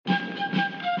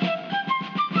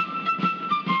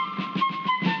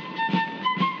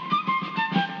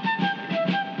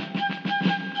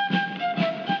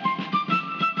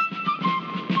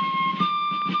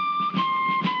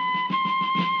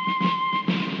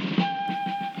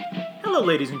Hello,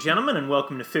 ladies and gentlemen, and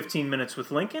welcome to 15 Minutes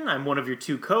with Lincoln. I'm one of your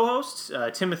two co-hosts,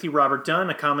 Timothy Robert Dunn,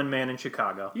 a common man in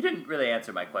Chicago. You didn't really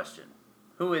answer my question.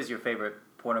 Who is your favorite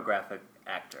pornographic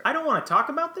actor? I don't want to talk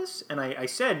about this, and I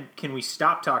said, can we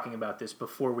stop talking about this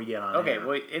before we get on Okay, air?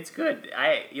 well, it's good.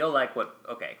 You'll like what...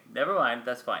 Okay, never mind.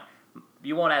 That's fine.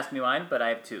 You won't ask me mine, but I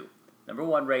have two. Number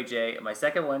one, Ray J. And my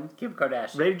second one, Kim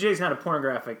Kardashian. Ray J's not a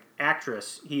pornographic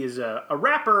actress. He is a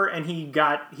rapper, and he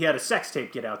had a sex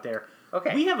tape get out there.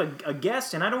 Okay. We have a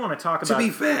guest, and I don't want to talk about... To be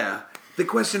fair, the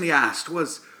question he asked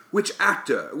was, which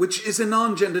actor, which is a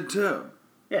non-gendered term.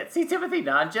 Yeah, see, Timothy,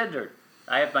 non-gendered.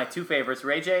 I have my two favorites,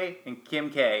 Ray J and Kim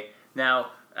K.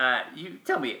 Now, you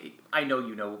tell me, I know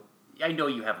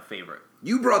you have a favorite.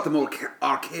 You brought the more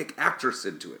archaic actress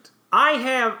into it. I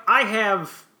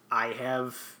have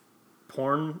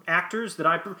porn actors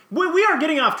that we are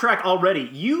getting off track already.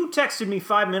 You texted me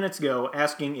 5 minutes ago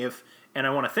asking if, and I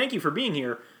want to thank you for being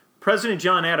here, President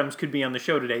John Adams could be on the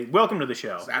show today. Welcome to the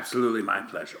show. It's absolutely my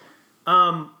pleasure.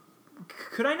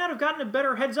 Could I not have gotten a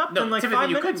better heads up than like Timothy, 5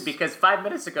 minutes? you couldn't, because 5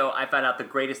 minutes ago I found out the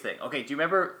greatest thing. Okay, do you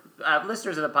remember,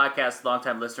 listeners of the podcast,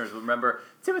 longtime listeners will remember,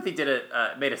 Timothy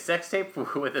made a sex tape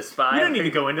with a spy. We don't need to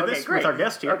go into this with our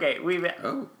guest here. Okay, we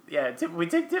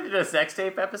did a sex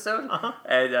tape episode,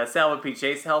 and Salvin P.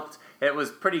 Chase helped. It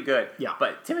was pretty good. Yeah.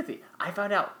 But Timothy, I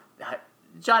found out,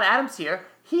 John Adams here,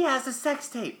 he has a sex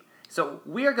tape. So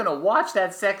we are going to watch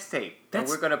that sex tape, and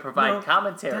we're going to provide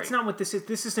commentary. That's not what this is.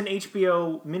 This is an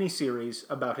HBO miniseries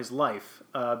about his life,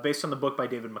 based on the book by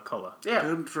David McCullough. I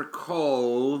don't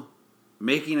recall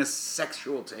making a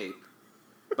sexual tape,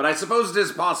 but I suppose it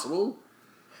is possible.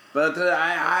 But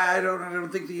I don't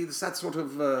think that sort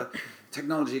of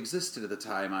technology existed at the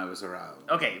time I was around.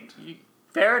 Okay,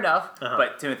 fair enough.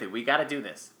 But Timothy, we got to do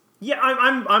this. Yeah,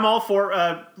 I'm all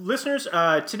for listeners.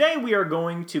 Today we are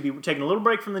going to be taking a little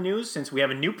break from the news since we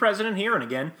have a new president here, and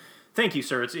again, thank you,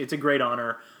 sir. It's a great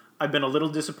honor. I've been a little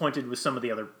disappointed with some of the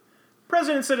other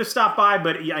presidents that have stopped by,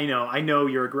 but I know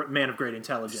you're a man of great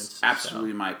intelligence. It's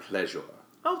absolutely my pleasure.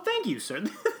 Oh, thank you, sir.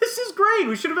 This is great.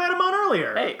 We should have had him on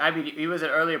earlier. Hey, I mean, he was an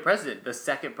earlier president, the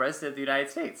second president of the United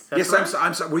States. Yes, right.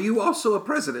 I'm sorry. Were you also a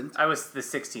president? I was the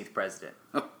 16th president.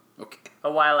 Oh, okay.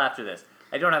 A while after this.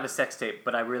 I don't have a sex tape,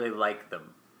 but I really like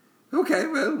them. Okay,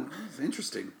 well, it's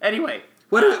interesting. Anyway.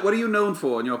 What are you known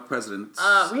for in your presidency?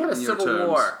 We had a civil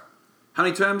war. How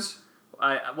many terms?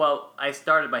 I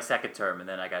started my second term, and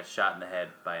then I got shot in the head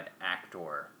by an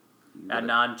actor. A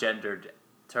non-gendered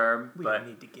term. We but don't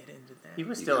need to get into that. He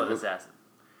was still an assassin.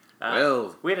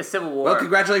 We had a civil war. Well,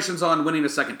 congratulations on winning a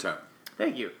second term.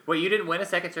 Thank you. Wait, you didn't win a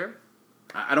second term?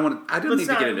 I don't need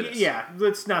to get into this. Yeah,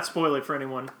 let's not spoil it for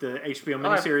anyone. The HBO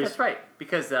miniseries. That's right.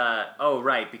 Because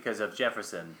because of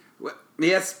Jefferson. Well,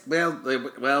 yes.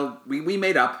 Well, we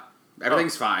made up.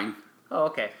 Everything's fine. Oh,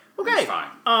 okay. Okay. It's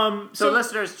fine. So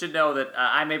listeners should know that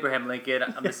I'm Abraham Lincoln.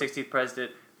 I'm the 16th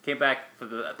president. Came back for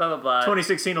the blah blah blah.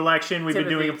 2016 election. We've been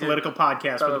doing a political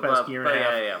podcast for the past year and a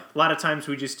half. Yeah. A lot of times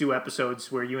we just do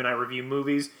episodes where you and I review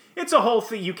movies. It's a whole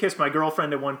thing. You kissed my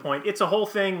girlfriend at one point. It's a whole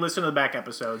thing. Listen to the back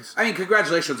episodes. I mean,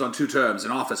 congratulations on 2 terms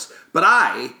in office. But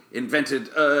I invented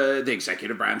the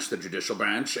executive branch, the judicial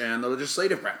branch, and the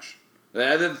legislative branch.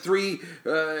 The three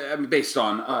based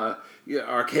on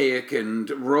archaic and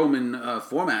Roman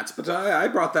formats, but I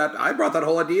brought that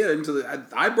whole idea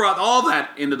I brought all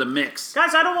that into the mix.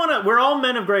 Guys, I don't want to. We're all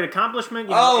men of great accomplishment.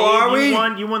 Are we?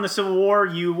 You won the Civil War.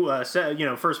 You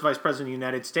first vice president of the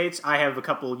United States. I have a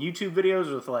couple YouTube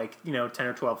videos with 10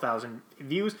 or 12,000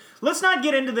 views. Let's not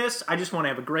get into this. I just want to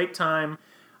have a great time.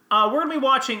 We're going to be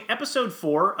watching episode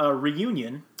 4, a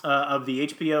reunion of the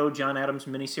HBO John Adams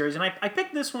miniseries, and I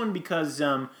picked this one because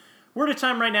we're at a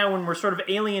time right now when we're sort of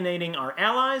alienating our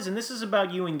allies, and this is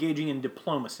about you engaging in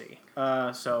diplomacy.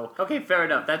 Okay, fair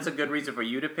enough. That's a good reason for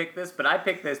you to pick this, but I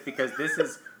picked this because this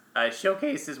is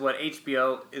showcases what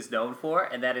HBO is known for,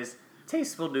 and that is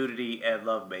tasteful nudity and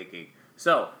lovemaking.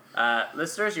 So,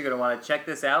 listeners, you're going to want to check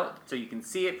this out so you can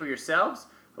see it for yourselves.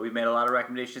 We've made a lot of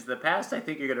recommendations in the past. I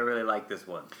think you're going to really like this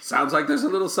one. Sounds like there's a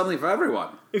little something for everyone.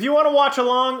 If you want to watch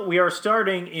along, we are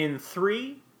starting in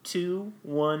 3, 2,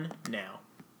 1, now.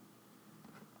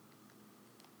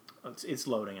 It's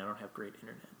loading. I don't have great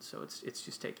internet, so it's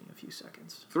just taking a few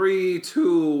seconds. 3,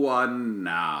 2, 1,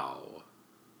 now.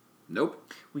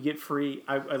 Nope. We get free.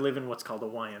 I live in what's called a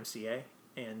YMCA,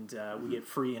 and we get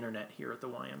free internet here at the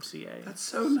YMCA. That's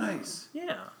so nice.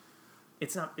 Yeah,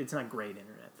 it's not great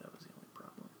internet though. Is the only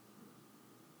problem.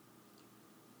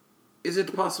 Is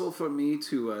it possible for me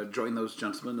to join those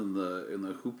gentlemen in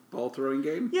the hoop ball throwing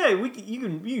game? Yeah, you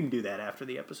can do that after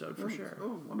the episode for sure.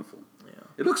 Oh, wonderful! Yeah,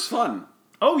 it looks fun.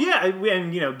 Oh yeah,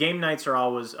 and game nights are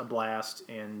always a blast.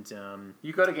 And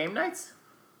You go to game nights?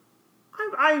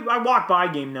 I walk by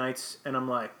game nights and I'm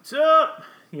like, "What's up?"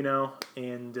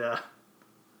 And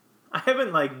I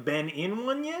haven't been in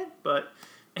one yet, but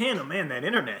man, oh man, that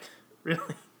internet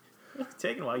really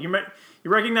taking a while. You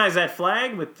recognize that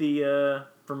flag with the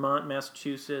Vermont,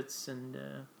 Massachusetts, and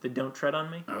the "Don't Tread on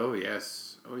Me"? Oh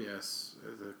yes,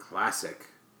 the classic.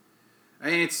 I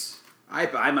mean,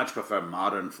 I much prefer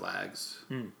modern flags.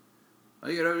 I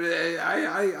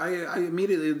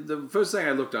immediately, the first thing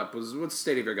I looked up was, what's the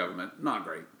state of your government? Not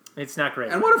great. It's not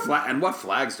great. And what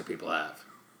flags do people have?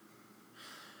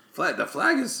 The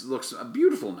flag looks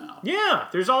beautiful now. Yeah,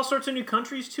 there's all sorts of new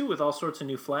countries too with all sorts of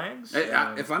new flags.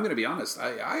 If I'm going to be honest,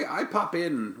 I pop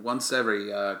in once every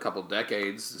couple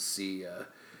decades to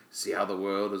see how the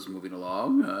world is moving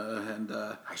along, and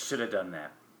I should have done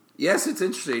that. yes, it's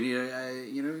interesting.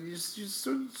 You just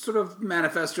sort of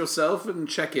manifest yourself and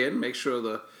check in, make sure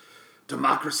the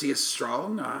democracy is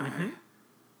strong.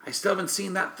 I still haven't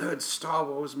seen that third Star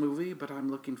Wars movie, but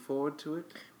I'm looking forward to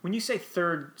it. When you say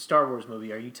third Star Wars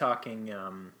movie, are you talking?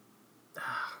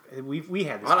 We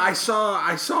had this. Well, I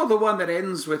saw the one that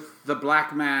ends with the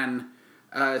black man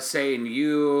saying,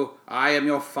 I am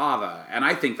your father," and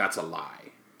I think that's a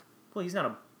lie. Well, he's not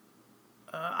a.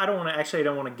 I don't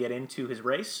want to get into his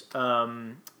race.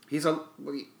 He's a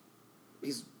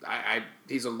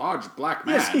large black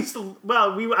man. Yes,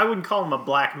 I wouldn't call him a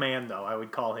black man though. I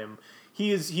would call him.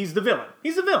 He's the villain.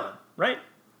 He's the villain, right?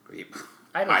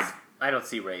 I don't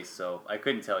see race, so I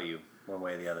couldn't tell you one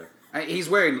way or the other. He's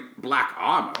wearing black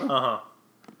armor.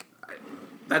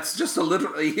 That's just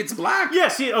it's black.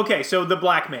 Yes. Okay. So the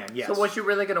black man. Yes. So what you're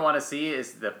really going to want to see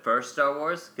is the first Star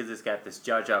Wars, because it's got this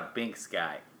Jar Jar Binks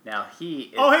guy. Now he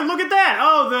is... Oh, hey, look at that!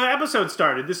 Oh, the episode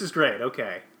started. This is great.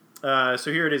 Okay.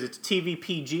 So here it is. It's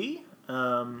TVPG.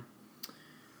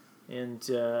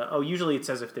 Usually it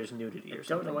says if there's nudity or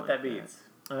something. I don't know what that means.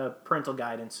 Parental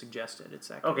guidance suggested. It's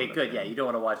that. Okay, good. Yeah, you don't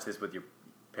want to watch this with your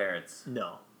parents.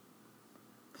 No.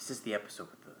 This is the episode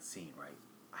with the scene, right?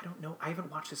 I don't know. I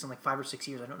haven't watched this in 5 or 6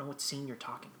 years. I don't know what scene you're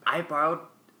talking about. I borrowed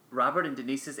Robert and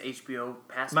Denise's HBO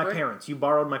password. My parents. You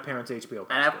borrowed my parents' HBO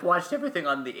password. And I've watched everything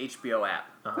on the HBO app.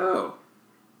 Oh.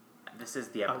 This is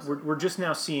the episode. We're just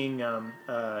now seeing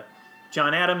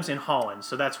John Adams in Holland,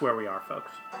 so that's where we are,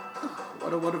 folks.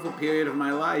 What a wonderful period of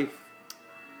my life.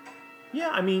 Yeah,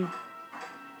 I mean,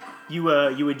 you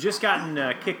had just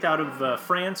gotten kicked out of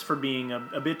France for being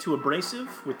a bit too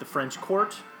abrasive with the French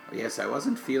court. Yes, I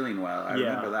wasn't feeling well. I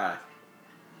remember that.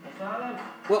 Father?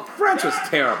 Well, French was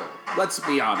terrible. Let's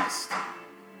be honest.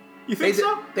 You think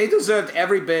so? They deserved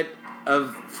every bit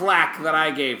of flack that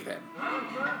I gave them.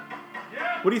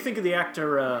 What do you think of the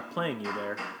actor playing you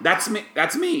there? That's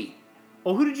me.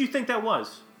 Oh, who did you think that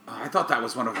was? I thought that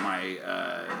was one of my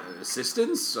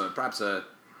assistants, perhaps a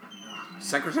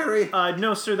secretary.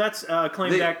 No, sir, that's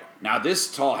acclaimed actor. Now,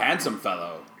 this tall, handsome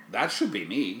fellow, that should be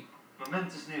me.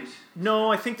 Momentous news.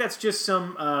 No, I think that's just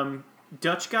some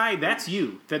Dutch guy. That's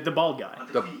you, the bald guy.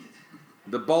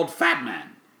 The bald fat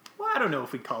man. Well, I don't know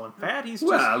if we call him fat. He's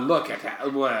Well, look at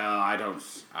that. Well,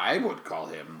 I would call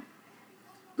him.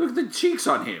 Look at the cheeks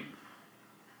on him.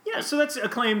 Yeah, so that's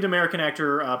acclaimed American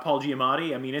actor Paul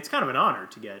Giamatti. I mean, it's kind of an honor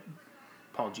to get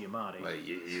Paul Giamatti. Well,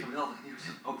 Geweldig nieuws,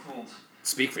 ook voor ons.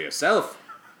 speak for yourself.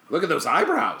 Look at those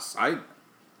eyebrows.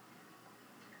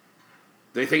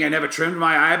 They think I never trimmed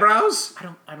my eyebrows?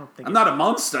 I don't think I'm not a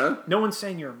monster. No one's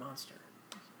saying you're a monster.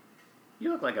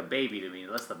 You look like a baby to me,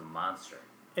 less than a monster.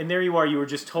 And there you are. You were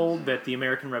just told that the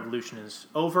American Revolution is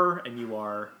over, and you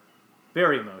are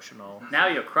very emotional. Now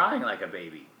you're crying like a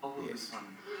baby. All will be Yes.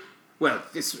 fine. Well,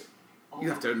 you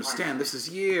have to understand, this is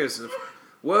years of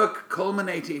work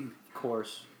culminating. Of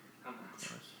course. Come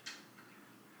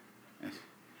on.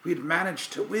 We'd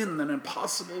managed to win an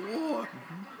impossible war.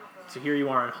 So here you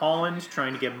are in Holland,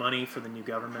 trying to get money for the new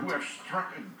government. You have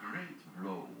struck a great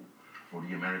blow for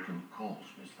the American cause,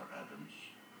 Mr. Adams.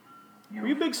 Were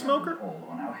you a big smoker? All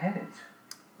on our head.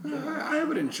 I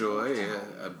would enjoy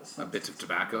a bit of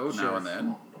tobacco now and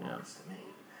then. Belongs to me.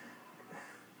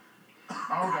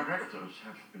 Our directors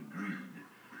have agreed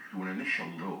to an initial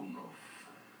loan of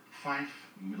 5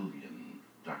 million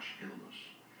Dutch guilders,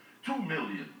 2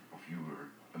 million of your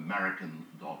American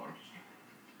dollars,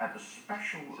 at a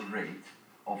special rate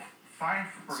of 5%.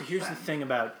 So here's the thing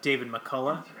about David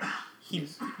McCullough. He,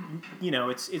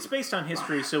 it's based on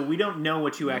history, so we don't know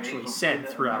what you actually said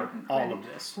throughout all of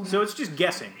this. So it's just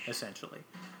guessing, essentially.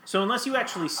 So unless you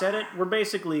actually said it, we're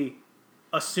basically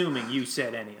assuming you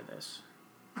said any of this.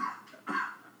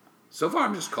 So far,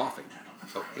 I'm just coughing.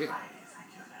 Oh, yeah.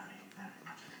 Thank you very, very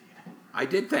much indeed. I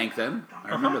did thank them. I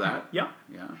remember that. Yeah.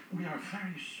 Yeah. We are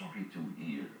very sorry to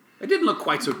hear. It didn't look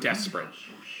quite so desperate.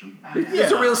 So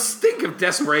There's a real stink of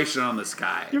desperation on this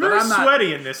guy. You're but very I'm not,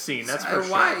 sweaty in this scene, that's for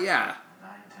sure. Why? Yeah.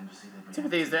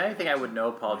 Timothy, is there anything I would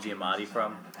know Paul Giamatti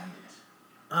from?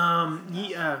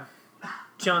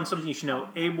 John, something you should know.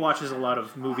 Abe watches a lot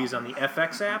of movies on the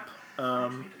FX app.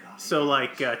 So,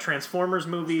 like, Transformers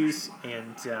movies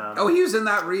and... Oh, he was in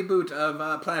that reboot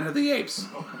of Planet of the Apes.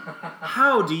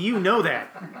 How do you know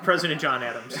that, President John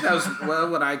Adams? That was, well,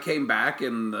 when I came back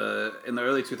in the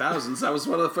early 2000s, that was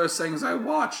one of the first things I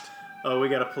watched. Oh, we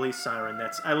got a police siren.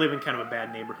 I live in kind of a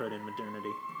bad neighborhood in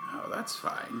Modernity. Oh, that's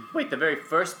fine. Wait, the very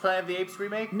first Planet of the Apes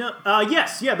remake? No,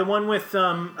 yes, yeah, the one with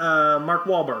Mark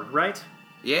Wahlberg, right?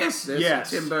 Yes, there's Yes.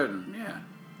 Tim Burton, yeah.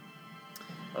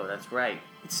 Oh, that's right.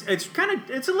 It's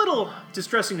a little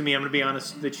distressing to me, I'm going to be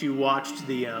honest, that you watched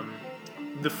the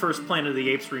first Planet of the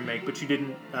Apes remake, but you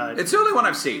didn't... It's the only one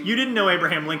I've seen. you didn't know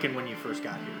Abraham Lincoln when you first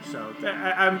got here, so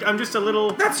I'm just a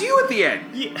little... That's you at the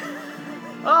end. Yeah.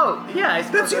 Oh, yeah, I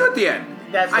suppose That's you at the end.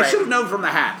 That's I right. should have known from the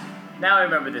hat. Now I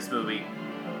remember this movie.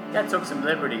 That took some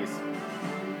liberties.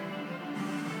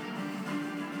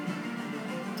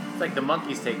 It's like the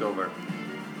monkeys take over.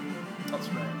 That's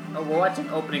right. Oh, we're watching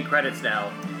opening credits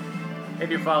now. If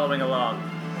you're following along.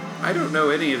 I don't know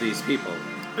any of these people.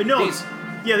 No, These-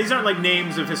 these aren't like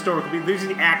names of historical people. These are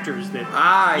the actors that...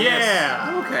 Ah, Yeah.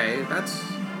 yes. Okay, that's...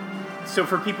 So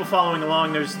for people following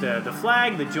along, there's the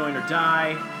flag, the join or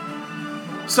die.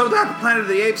 So that Planet of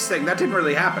the Apes thing, that didn't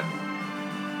really happen.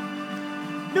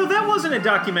 No, that wasn't a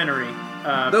documentary.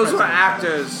 Those were President.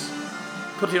 actors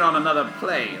putting on another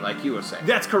play, like you were saying.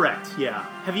 That's correct, yeah.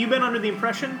 Have you been under the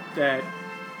impression that...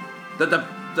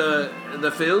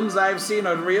 The films I've seen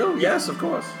are real? Yes, of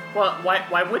course. Well,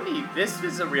 why wouldn't he? This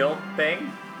is a real thing.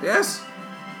 Yes?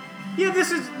 Yeah,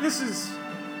 this is...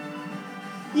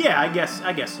 Yeah, I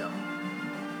guess so.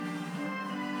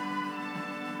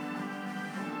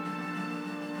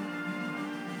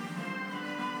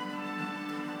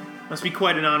 Must be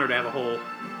quite an honor to have a whole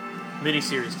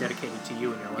miniseries dedicated to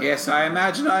you in your life. Yes, I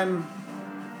imagine I'm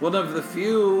one of the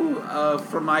few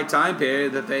from my time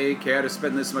period that they care to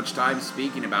spend this much time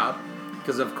speaking about.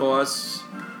 Because, of course,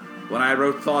 when I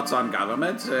wrote Thoughts on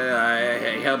Government,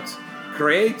 I helped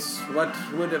create what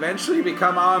would eventually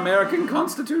become our American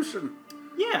Constitution.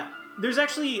 Yeah, there's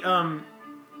actually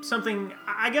something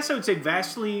I guess I would say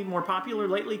vastly more popular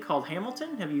lately called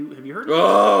Hamilton. Have you heard of it?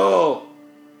 Oh!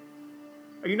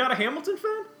 Are you not a Hamilton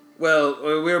fan? Well,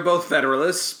 we were both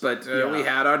Federalists, but Yeah. we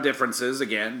had our differences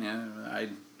again. Yeah,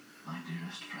 My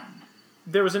dearest friend,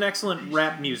 There was an excellent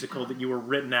rap musical that you were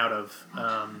written out of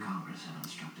Congress have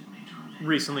instructed me to remain.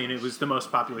 recently, and it was the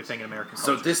most popular thing in American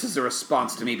So culture. this is a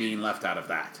response to me being left out of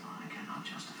that. I cannot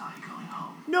justify going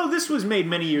home. No, this was made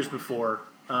many years before,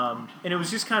 and it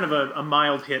was just kind of a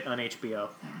mild hit on HBO.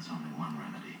 There is only one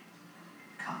remedy.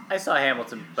 Come. I saw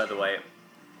Hamilton, by the way.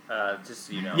 Just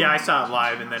so you know. Yeah, I saw it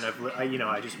live, and then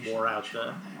I just wore out the. They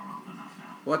are old enough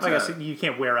now. What? I guess you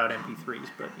can't wear out MP3s,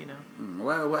 but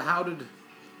Well,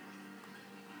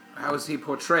 how is he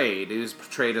portrayed? He was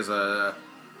portrayed as a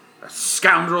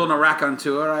scoundrel and a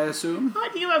raconteur, I assume.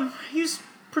 He's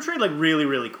portrayed like really,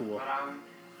 really cool.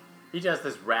 He does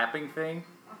this rapping thing.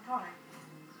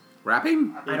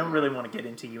 Rapping? I don't really want to get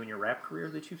into you and your rap career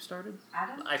that you've started.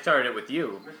 Adam? I started it with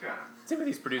you.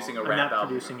 Timothy's producing a I'm rap not album.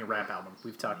 producing a rap album.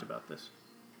 We've talked about this.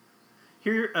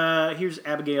 Here's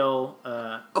Abigail,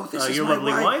 this is your my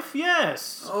lovely wife. wife.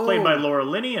 Yes, Oh. played by Laura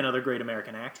Linney, another great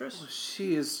American actress.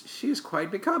 She is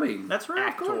quite becoming. That's right,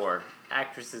 of course. Actor.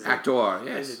 Actresses. Actor,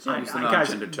 yes. Is it I, Use the guys,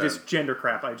 non-gender term. this gender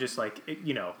crap, I just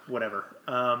whatever.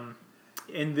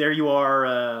 And there you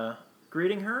are,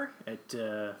 greeting her at.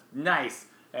 Nice.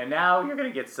 And now you're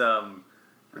gonna get some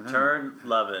return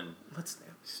lovin'. Let's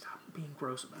stop being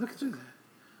gross about Look it. at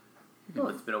the Oh,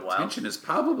 it's been a while. tension is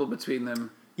palpable between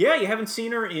them. Yeah, you haven't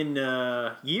seen her in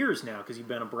years now because you've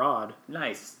been abroad.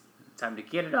 Nice. Time to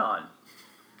get it on.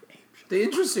 The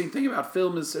interesting thing about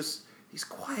film is there's these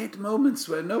quiet moments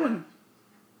where no one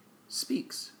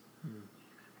speaks.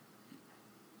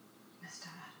 Mr.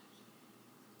 Adams.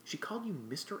 She called you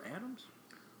Mr. Adams?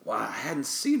 Wow, I hadn't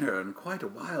seen her in quite a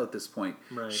while at this point.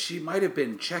 Right. She might have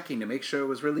been checking to make sure it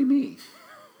was really me.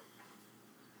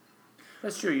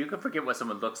 That's true. You can forget what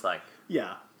someone looks like.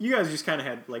 Yeah, you guys just kind of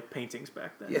had like paintings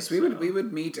back then. Yes, so- we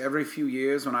would meet every few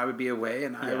years when I would be away,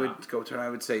 and I Yeah. would go to her and I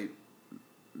would say,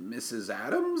 Mrs.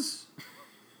 Adams?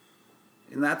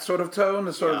 In that sort of tone,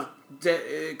 to sort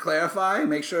of clarify,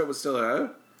 make sure it was still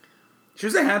her. She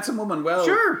was a handsome woman, well,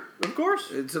 Sure, of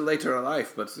course. until later in her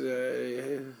life, but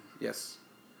yes.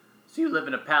 So you live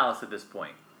in a palace at this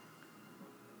point.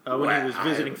 When Well, he was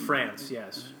visiting France,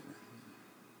 yes.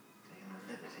 Taking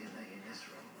the liberty of making this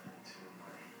room into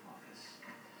my office.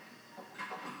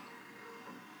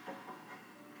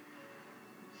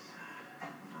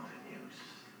 Not in use.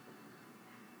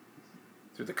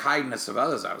 Through the kindness of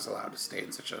others, I was allowed to stay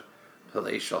in such a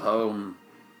palatial home.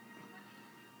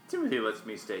 Timothy lets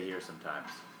me stay here sometimes.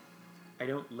 I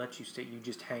don't let you stay. You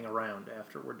just hang around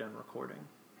after we're done recording.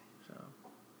 So,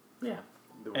 Yeah.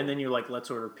 and then you're like, "Let's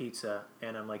order pizza,"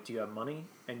 and I'm like, "Do you have money?"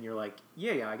 And you're like,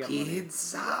 "Yeah, I got money."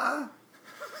 Pizza?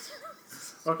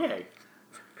 Okay.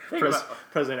 Think about-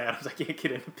 President Adams, I can't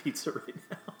get into pizza right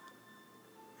now.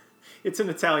 It's an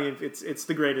Italian. It's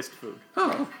the greatest food.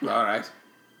 Oh, all right.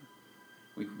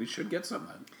 We should get some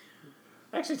then.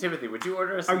 Actually, Timothy, would you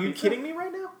order us Are some you pizza? kidding me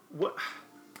right now? What?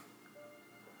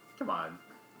 Come on.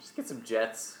 Just get some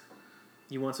Jets.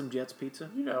 You want some Jets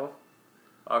pizza? You know,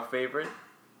 our favorite.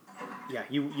 Yeah,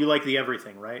 you like the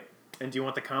everything, right? And do you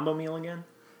want the combo meal again?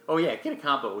 Oh, yeah, get a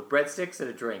combo with breadsticks and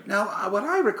a drink. Now, what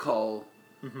I recall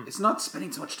is not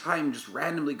spending so much time just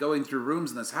randomly going through rooms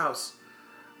in this house.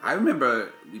 I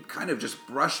remember we kind of just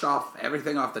brushed off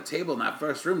everything off the table in that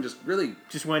first room, just really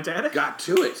Just went at it? got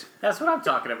to it. That's what I'm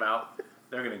talking about.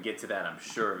 They're going to get to that, I'm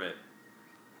sure of it.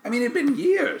 I mean, it'd been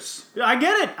years I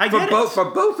get it. I for get both it. for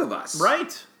both of us.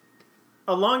 Right.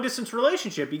 A long distance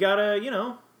relationship. You gotta,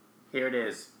 Here it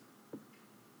is.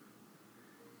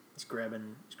 He's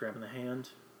grabbing the hand.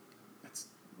 That's,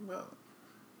 well,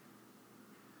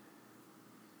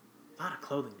 A lot of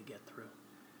clothing to get through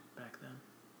back then.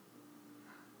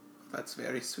 that's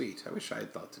very sweet. I wish I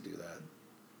had thought to do that.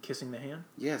 Kissing the hand.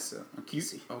 Yes,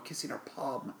 kissing her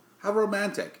palm. How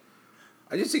romantic.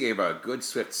 I just gave her a good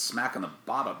swift smack on the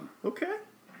bottom. Okay.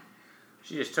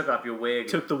 She just took off your wig.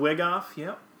 Took the wig off.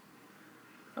 Yep.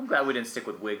 I'm glad we didn't stick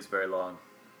with wigs very long.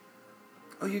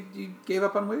 Oh, you gave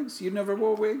up on wigs? You never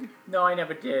wore a wig? No, I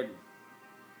never did.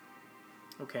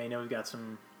 Okay. Now we've got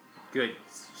some Good.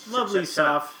 lovely Shut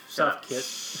up. soft Shut up.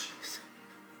 kiss.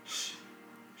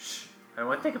 I don't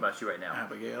want to think about you right now.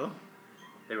 Abigail.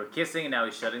 They were kissing and now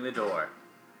he's shutting the door.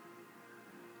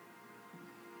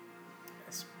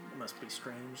 This must be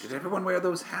strange. Did everyone wear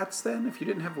those hats then if you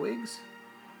didn't have wigs?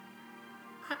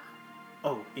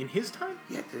 Oh, in his time?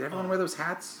 Yeah, did everyone wear those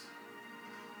hats?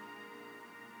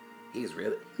 He's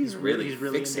really He's really into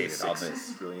the fixated on sex- this.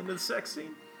 He's really into the sex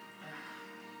scene.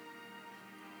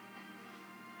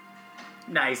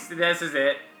 Nice. This is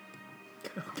it.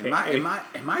 Okay.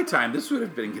 In my time, this would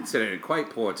have been considered in quite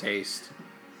poor taste.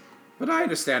 But I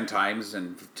understand times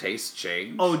and tastes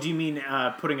change. Oh, do you mean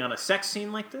putting on a sex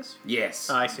scene like this? yes.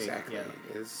 I see, Exactly. yeah.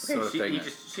 It's Okay, sort of thing.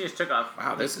 she just took off.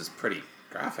 Wow, this is pretty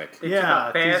graphic. They took Yeah,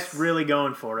 off pants. he's really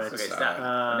going for it. Okay, So, stop.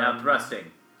 Now thrusting.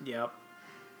 Yep.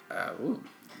 Ooh,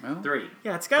 well, 3.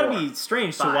 Yeah, it's got to 4, be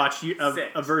strange to 5, watch a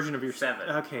 6, version of your 7,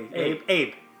 Okay, 8.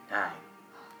 Abe. 9.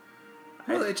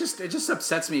 well, it just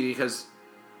upsets me because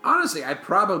honestly, I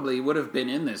probably would have been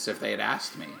in this if they had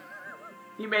asked me.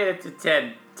 He made it to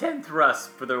 10. 10 thrusts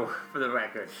for the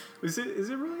record. Is it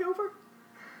really over?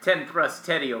 10 thrusts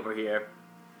Teddy over here.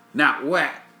 Now,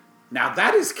 what? Now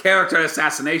that is character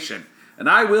assassination, and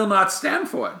I will not stand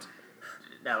for it.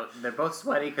 Now they're both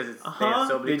sweaty because they have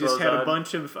so many They just clothes had on.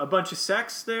 a bunch of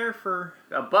sex there for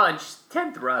A bunch.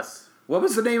 10 thrusts. What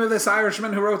was the name of this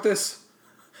Irishman who wrote this?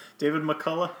 David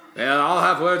McCullough. Well, I'll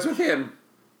have words with him.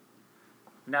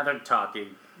 Now they're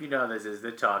talking. You know how this is.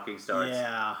 The talking starts.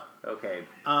 Yeah. Okay.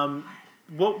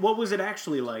 What was it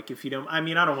actually like? If you don't, I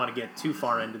mean, I don't want to get too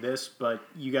far into this, but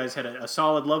you guys had a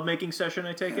solid lovemaking session.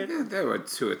 I take it. There were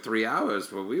 2 or 3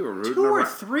 hours where we were rooting 2 or around.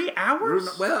 3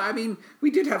 hours. Well, I mean,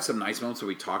 we did have some nice moments where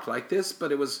we talked like this,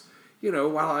 but it was,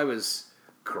 while I was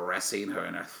caressing her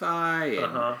in her thigh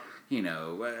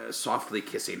and, softly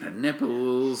kissing her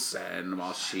nipples, and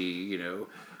while she,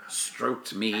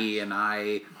 stroked me and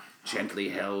I gently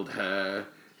held her.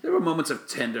 There were moments of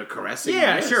tender caressing.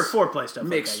 Yeah, yes, sure, foreplay stuff.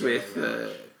 mixed like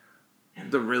that.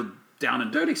 with the real down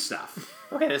and dirty stuff.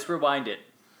 Okay, let's rewind it.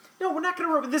 No, we're not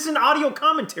going to. This is an audio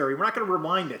commentary. We're not going to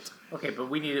rewind it. Okay, but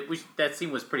we need it. That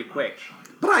scene was pretty quick.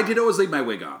 But I did always leave my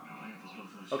wig on.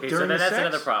 Okay, During so then the that's sex?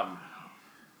 another problem.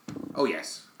 Oh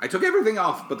yes, I took everything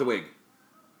off but the wig.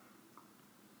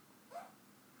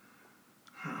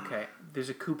 Okay, there's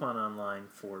a coupon online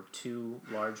for 2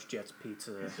 large Jets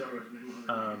pizza,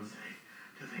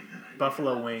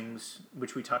 buffalo wings,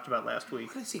 which we talked about last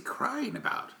week. What is he crying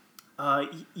about?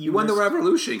 You You won the missed-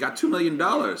 revolution. You got $2 million.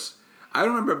 I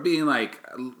remember being like,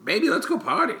 baby, let's go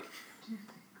party.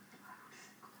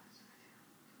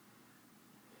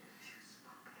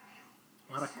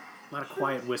 A lot of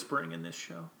quiet whispering in this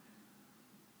show.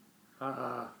 No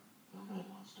man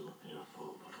wants to appear a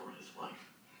fool before his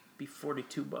wife. be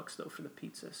 $42 though for the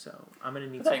pizza, so I'm gonna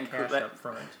need That some cash that- up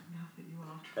front.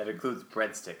 That includes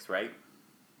breadsticks, right?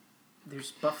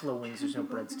 There's buffalo wings. There's no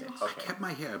breadsticks. I kept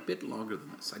my hair a bit longer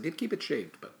than this. I did keep it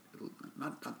shaved, but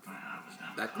not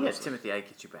that close. Yes, Timothy, I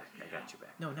get you back. I got you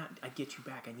back. No, not. I get you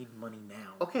back. I need money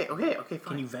now. Okay, fine.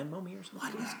 Can you Venmo me or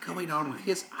something? What is going on with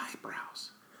his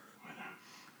eyebrows? Without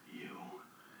you.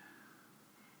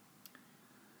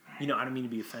 You know, I don't mean to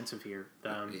be offensive here.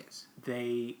 Yes.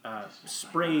 They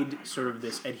sprayed sort of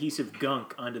this adhesive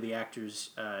gunk onto the actors'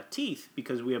 teeth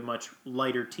because we have much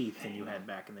lighter teeth than you had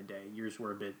back in the day. Yours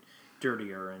were a bit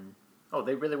dirtier, and Oh,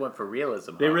 they really went for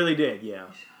realism. they huh? really did. Yeah.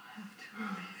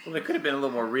 Well, they could have been a little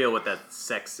more real with that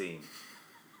sex scene.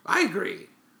 I agree.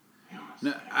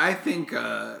 No, I think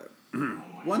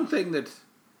one thing that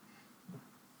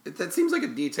seems like a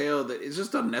detail that is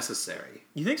just unnecessary.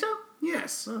 You think so?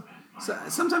 Yes. So,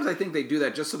 sometimes I think they do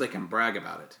that just so they can brag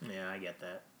about it. Yeah, I get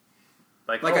that.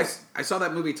 Like Like oh, I saw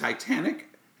that movie Titanic.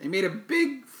 They made a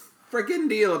big freaking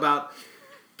deal about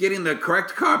getting the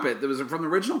correct carpet that was from the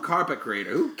original carpet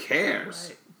creator. Who cares?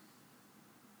 Right.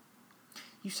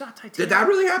 You saw Titanic? Did that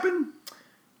really happen?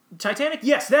 Titanic?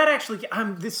 Yes, that actually.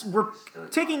 We're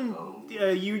taking.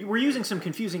 We're using some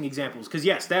confusing examples because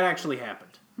yes, that actually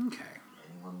happened. Okay.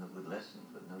 Anyone that would listen,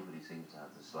 but nobody seems to have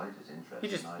the slightest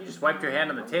interest. you just wiped your hand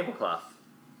on the tablecloth.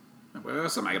 Where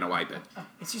else am I going to wipe it?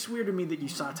 It's just weird to me that you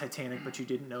saw Titanic, but you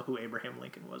didn't know who Abraham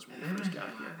Lincoln was when you first got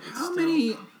here.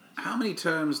 It's How many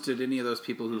terms did any of those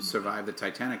people who survived the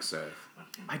Titanic serve?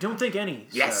 I don't think any.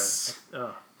 Yes.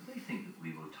 They think that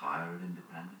we will tire of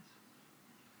independence.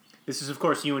 This is, of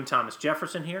course, you and Thomas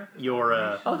Jefferson here. Your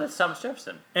Oh, that's Thomas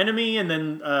Jefferson. enemy, and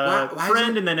then Why is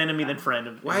friend, it- and then enemy, then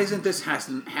friend. Why isn't this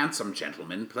handsome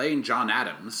gentleman playing John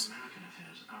Adams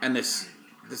and this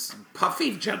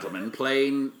puffy gentleman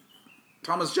playing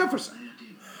Thomas Jefferson?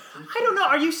 I don't know.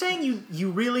 Are you saying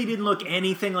you really didn't look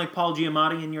anything like Paul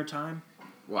Giamatti in your time?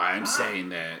 Well, I'm saying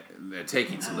they're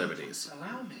taking some liberties.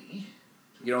 Allow me.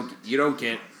 You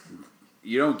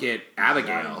don't get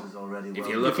Abigail Adams is already if well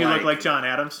you look If you look like John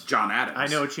Adams, John Adams. I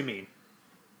know what you mean.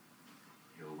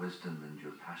 Your wisdom and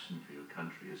your passion for your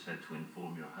country are said to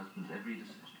inform your husband's every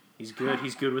decision. He's good.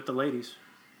 He's good with the ladies.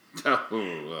 Oh,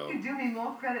 well, You do me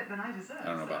more credit than I deserve. I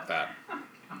don't know sir. about that.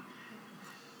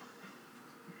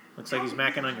 Looks like he's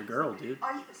macking on your girl, dude.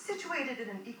 Are you situated in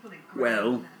an equally great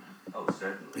Well, manner? Oh,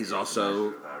 certainly. He's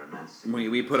also-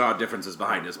 we put our differences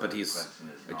behind us, but he's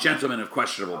a gentleman of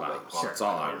questionable values. That's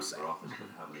all I would say.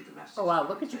 Oh wow,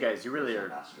 look at you guys. You really are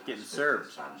getting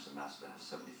served. Consider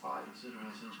ourselves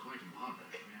quite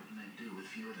impoverished. We have to make do with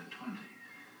fewer than 20.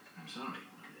 I'm sorry.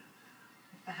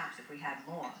 Perhaps if we had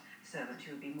more servants,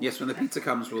 you would be more. Yes, when the pizza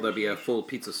successful. comes, will there be a full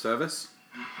pizza service?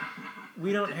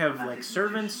 We don't have like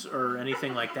servants or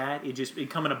anything like that. It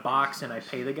come in a box, and I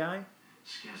pay the guy.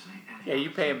 Scarcely any Yeah,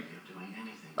 you pay him. of doing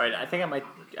anything. All right, I think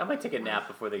I might take a nap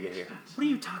before they get here. What are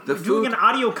you talking? The We're doing food- an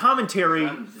audio commentary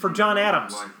for John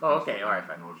Adams. Oh, okay, all right,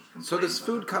 fine. So this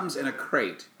food comes in a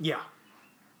crate, Yeah.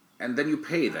 and then you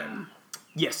pay them.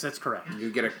 Yes, that's correct. You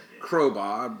get a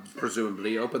crowbar,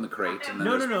 presumably, open the crate, and then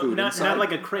No, there's no, no, food not inside.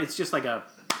 like a crate. It's just like a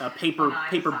paper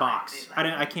box.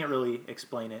 I can't really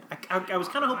explain it. I was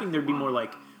kind of hoping there'd be more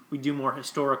like we do more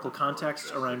historical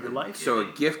context around your life. So a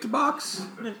gift box?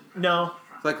 No,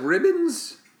 Like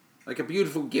ribbons? Like a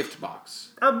beautiful gift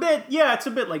box. a bit. Yeah, it's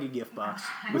a bit like a gift box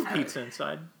with pizza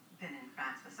inside. Been in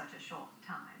France for such a short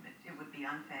time, it would be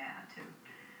unfair to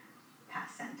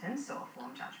pass sentence or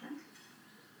form judgment.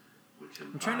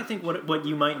 I'm trying to think what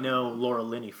you might know Laura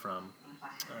Linney from.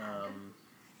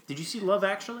 Did you see Love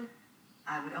Actually?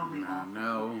 I would only offer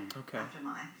No. Okay. after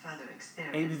my further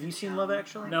experience. Abe, have you seen Love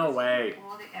Actually? No way.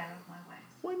 Or the error of my ways.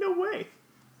 Why, no way.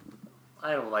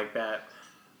 I don't like that.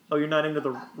 Oh, you're not into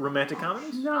the romantic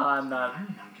comedies? No, I'm not. I'm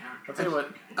young I'll character. tell you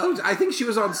what. Oh, I think she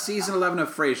was on season 11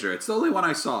 of Frasier. It's the only one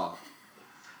I saw.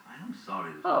 I am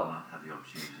sorry that Oh. I will not have the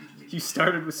opportunity to meet You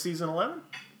started with season 11?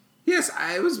 Yes,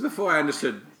 it was before I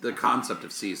understood the concept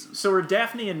of seasons. So were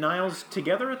Daphne and Niles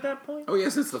together at that point? Oh,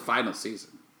 yes, it's the final season.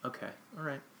 Okay, all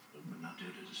right. Would not do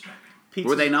to distract me. Pizza.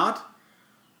 Were they not?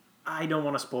 I don't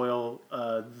want to spoil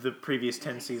the previous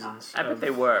 10 seasons. I bet of- they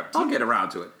were. I'll get around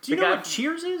to it. Do you The know guy- what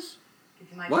Cheers is?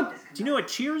 If you might What? discontent- Do you know what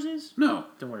Cheers is? No.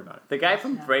 Don't worry about it. The guy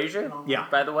from Frasier, Yeah.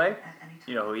 by the way, At any time.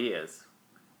 you know who he is.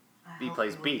 I he hope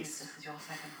plays you will use Beast. this as your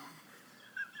second home.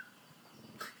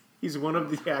 He's one of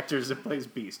the actors that plays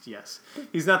Beast, yes.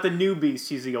 He's not the new Beast,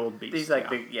 he's the old Beast. He's like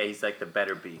yeah. he's like the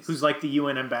better beast. Who's like the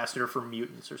UN ambassador for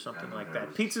mutants or something like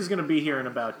that. Pizza's going to be here in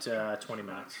about 20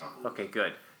 minutes. Okay,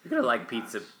 good. You're gonna like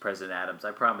pizza, President Adams.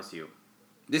 I promise you.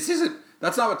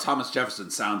 That's not what Thomas Jefferson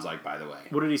sounds like, by the way.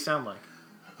 What did he sound like?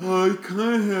 I kind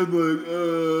of have like,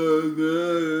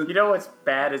 You know what's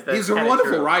bad is that He's a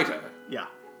wonderful writer. Yeah.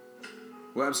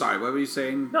 Well, I'm sorry, what were you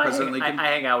saying, No, President Lincoln? I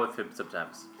hang out with him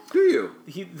sometimes. Do you?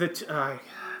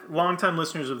 Longtime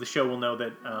listeners of the show will know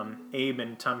that Abe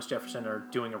and Thomas Jefferson are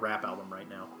doing a rap album right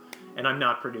now, and I'm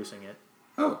not producing it.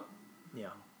 Oh. Yeah.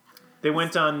 They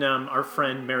went on our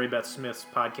friend Mary Beth Smith's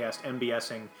podcast,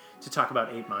 MBSing, to talk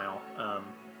about 8 Mile.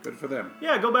 Good for them.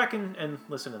 Yeah, go back and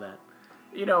listen to that.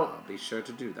 You know, I'll be sure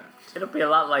to do that. it'll be a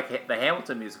lot like the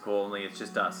Hamilton musical, only it's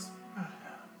just us.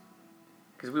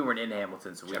 Because we weren't in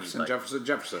Hamilton, so we Jefferson, need, like,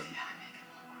 Jefferson.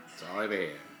 That's all I ever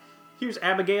hear. Here's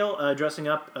Abigail dressing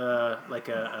up like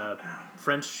a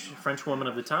French woman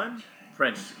of the time.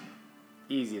 French.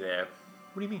 Easy there.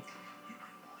 What do you mean?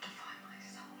 Mortify my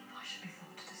soul if I should be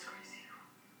thought to disgrace you.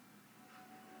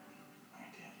 My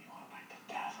dear, you are like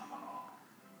the death of them all.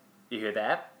 You hear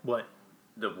that? What?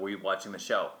 Were you watching the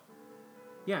show?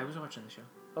 Yeah, I was watching the show.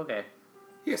 Okay.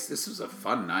 Yes, this was a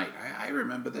fun night. I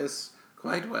remember this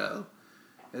quite well.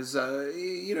 As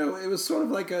it was sort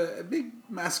of like a big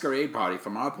masquerade party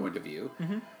from our point of view.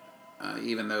 Mm-hmm.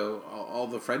 Even though all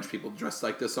the French people dressed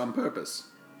like this on purpose.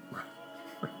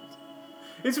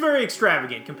 It's very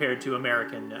extravagant compared to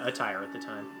American attire at the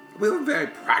time. We were very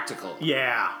practical.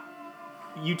 Yeah.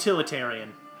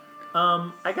 Utilitarian.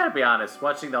 I gotta be honest,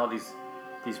 watching all these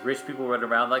rich people run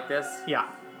around like this, Yeah.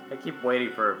 I keep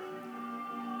waiting for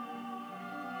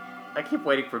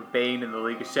Bane in the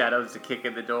League of Shadows to kick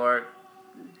in the door,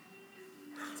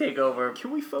 take over.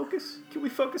 Can we focus? Can we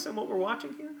focus on what we're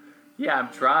watching here? Yeah,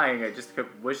 I'm trying. I just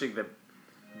kept wishing that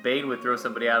Bane would throw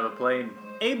somebody out of a plane.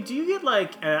 Abe, do you get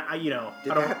like,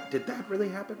 Did that really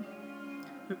happen?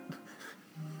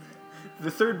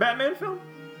 the third Batman film?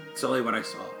 It's only what I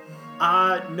saw.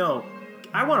 No.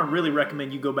 I want to really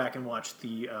recommend you go back and watch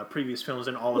the previous films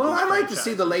and all of Well, these I like to franchises.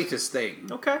 see the latest thing.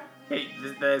 Okay. Hey,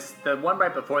 the one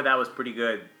right before that was pretty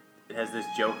good. It has this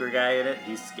Joker guy in it.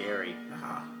 He's scary.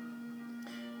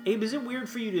 Abe, is it weird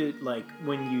for you to, like,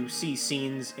 when you see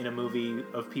scenes in a movie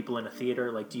of people in a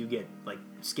theater, like, do you get, like,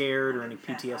 scared or any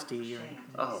PTSD or anything?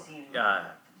 Oh,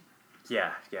 yeah,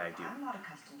 I do. I'm not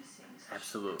accustomed to seeing such.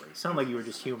 Absolutely. Sound like you were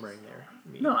just humoring there.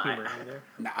 No, humoring me there.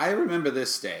 Now, I remember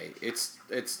this day. It's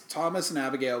Thomas and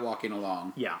Abigail walking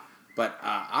along. Yeah. But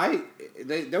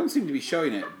they don't seem to be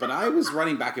showing it. But I was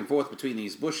running back and forth between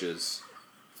these bushes,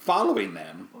 following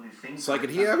them, so I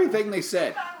could hear everything they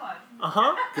said.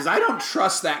 Uh-huh. Because I don't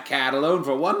trust that cat alone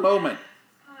for one moment.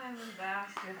 I'm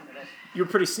embarrassed to admit it. You're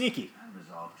pretty sneaky. I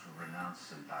resolved to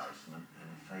renounce embarrassment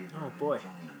in favor Oh, of boy.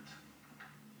 enjoyment.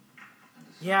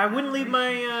 Yeah, I wouldn't leave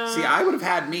my, See, I would have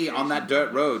had me on that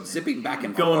dirt road, zipping back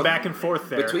and going forth. back and forth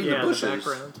there. Between the yeah, bushes.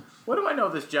 background. What do I know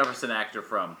this Jefferson actor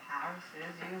from? Paris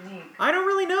is unique. I don't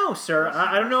really know, sir.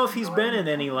 I don't know if he's been in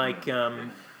any, like,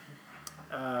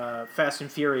 Fast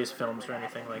and Furious films or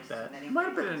anything like that. Might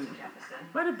have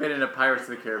been in a Pirates of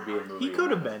the Caribbean movie. He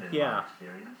could have been, yeah.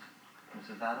 Experience,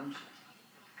 Mrs. Adams?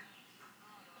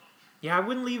 Yeah, I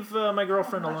wouldn't leave my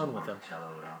girlfriend alone with him.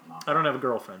 Cello without knocking. I don't have a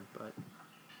girlfriend, but...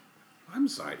 I'm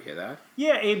sorry to hear that.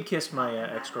 Yeah, Abe kissed my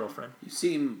ex-girlfriend. You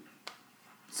seem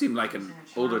like an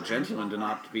older gentleman to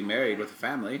not be married with a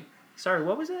family. Sorry,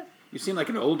 what was that? You seem like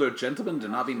an older gentleman to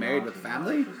not be married with a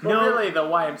family? Well, No. really, the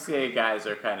YMCA guys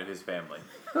are kind of his family.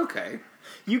 Okay.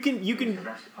 You can.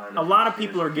 A lot of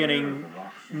people are getting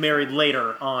married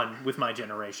later on with my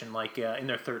generation, like in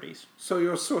their 30s. So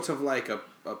you're sort of like a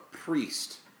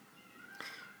priest.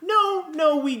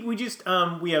 No, we just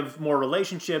we have more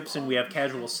relationships and we have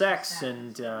casual sex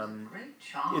and Great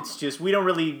charm. it's just we don't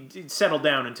really settle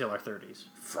down until our 30s.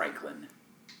 Franklin.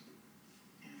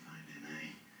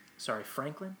 Sorry,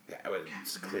 Franklin? Yeah, well,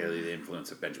 it's clearly the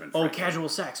influence of Benjamin Oh, Franklin. casual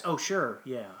sex. Oh, sure.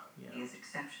 Yeah. He is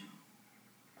exceptional.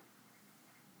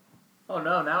 Oh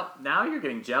no, now you're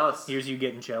getting jealous. Here's you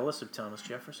getting jealous of Thomas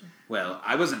Jefferson. Well,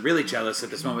 I wasn't really jealous at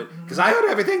this moment, because I heard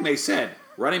everything they said,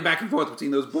 running back and forth between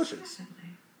those bushes.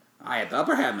 I had the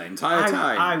upper hand the entire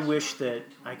time. I wish that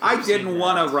I could I have seen didn't that.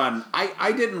 want to run.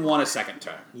 I didn't want a second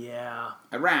term. Yeah.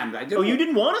 I ran. I didn't. Oh, you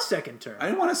didn't want a second term. I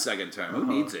didn't want a second term. Who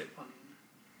needs it?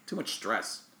 Too much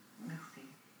stress. Merci,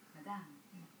 madame.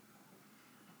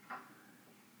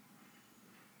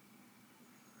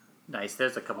 Nice.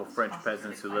 There's a couple French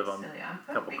peasants who live on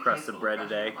a couple crusts of bread a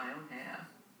day.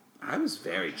 I was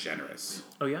very generous.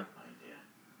 Oh, yeah?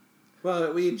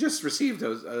 Well, we just received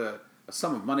a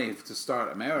sum of money to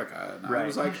start America, and I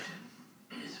was like,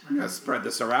 I'm gonna spread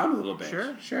this around a little bit.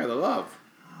 Sure. Share the love.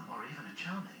 Or even a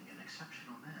charming and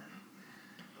exceptional man.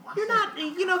 But once You're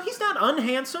they- not, he's not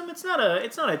unhandsome. It's not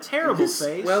a terrible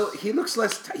face. Well, he looks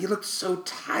less. He looked so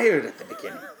tired at the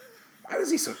beginning. Why was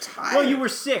he so tired? Well, you were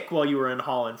sick while you were in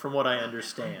Holland, from what I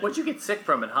understand. What'd you get sick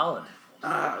from in Holland?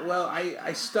 Well,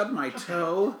 I stubbed my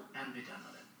toe. And be done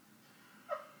with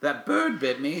it. That bird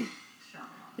bit me.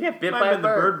 Yeah, bit Might by have a been the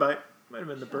bird. bird bite. Might have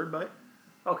been the bird bite.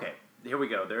 Okay, here we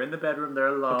go. They're in the bedroom. They're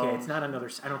alone. Okay, it's not another.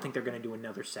 I don't think they're going to do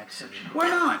another sex scene. Why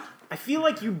not? I feel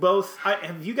like you both.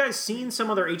 Have you guys seen some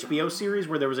other HBO series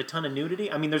where there was a ton of nudity?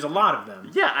 I mean, there's a lot of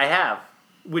them. Yeah, I have.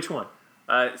 Which one?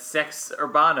 Sex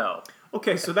Urbano.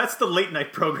 Okay, so that's the late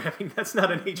night programming. That's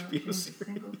not an HBO series.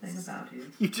 Single thing about you.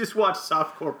 You just watch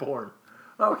softcore porn.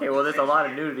 Okay, well, there's a lot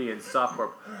of nudity in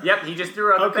softcore. Yep, he just threw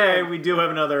her on the Okay, bed. we do have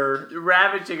another.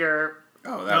 Ravaging her.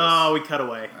 Oh, that was Oh, we cut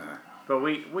away. But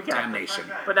we got damnation.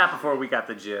 But not before we got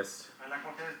the gist.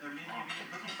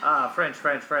 French.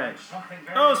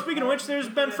 Oh, speaking of which, there's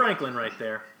Ben Franklin right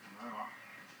there.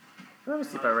 Let me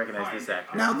see if I recognize this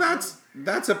actor. Now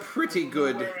that's a pretty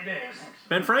good.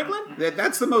 Ben Franklin?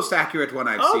 That's the most accurate one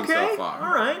I've seen Okay, so far.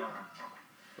 all right.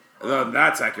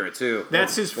 That's accurate too.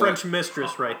 That's Oh, his boy. French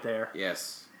mistress right there.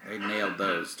 Yes, they nailed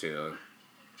those two.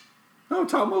 Oh,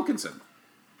 Tom Wilkinson.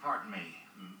 Pardon me,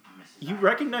 Mrs. You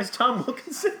recognize Tom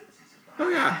Wilkinson? Oh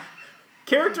yeah.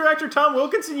 Character actor Tom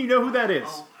Wilkinson, you know who that is.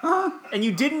 Huh? And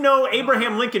you didn't know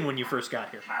Abraham Lincoln when you first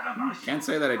got here. Can't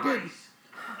say that I did.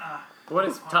 What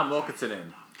is Tom Wilkinson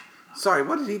in? Sorry,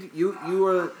 what did he do? You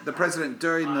were the president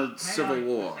during the Civil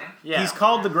War. Yeah. He's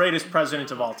called the greatest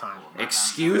president of all time.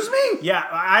 Excuse me? Yeah,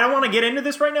 I don't want to get into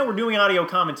this right now. We're doing audio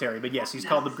commentary, but yes, he's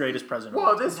called the greatest president of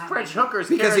all Whoa, time. this French hooker's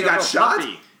Because he carrying a got little shot?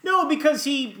 puppy. No, because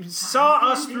he saw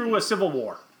us through a civil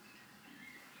war.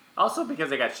 Also because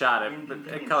they got shot.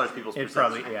 It colors people's It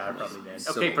perception. probably, yeah, it probably did.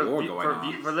 Okay, Civil War going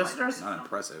on. for listeners, Not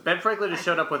impressive. Ben Franklin just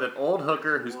showed up with an old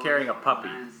hooker who's carrying a puppy.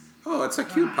 Oh, it's a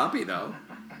cute puppy though.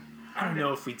 I don't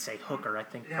know if we'd say hooker. I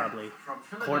think probably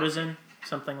courtesan,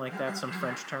 something like that, some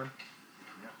French term.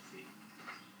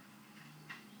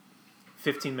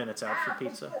 15 minutes out for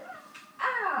pizza.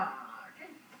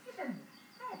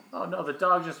 Oh no, the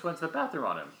dog just went to the bathroom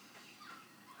on him.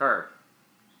 Her.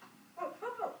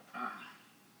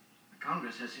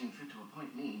 Congress has seen fit to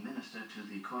appoint me minister to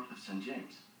the Court of St.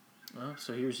 James. Well,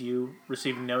 so here's you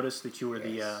receiving notice that you were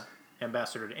the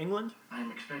ambassador to England. I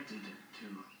am expected to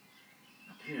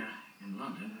appear in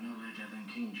London no later than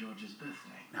King George's birthday.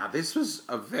 Now this was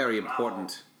a very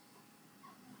important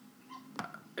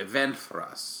event for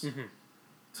us.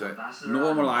 To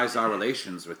normalize our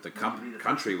relations with the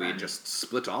country we had just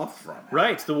split off from.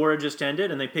 Right, the war had just ended,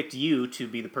 and they picked you to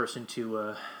be the person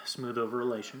to smooth over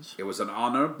relations. It was an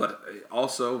honor, but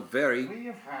also very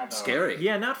have had scary.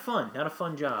 Yeah, not fun. Not a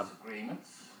fun job.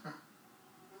 disagreements,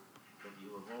 but you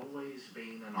have always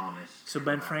been an honest. So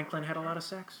Ben Franklin had a lot of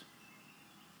sex?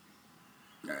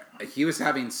 He was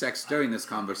having sex during this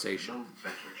conversation. No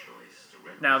better choice to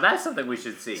represent. Now that's something we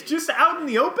should see. Just out in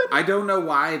the open? I don't know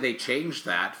why they changed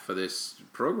that for this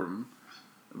program,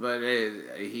 but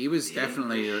he was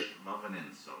definitely. English love an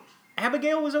insult.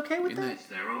 Abigail was okay with In the- that? It's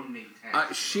their only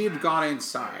test. She had gone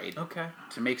inside Okay.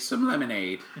 to make some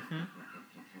lemonade.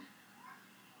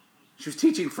 She was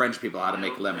teaching French people how to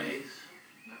make lemonade. Days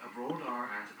abroad are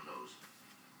at a close.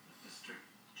 Mr.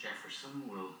 Jefferson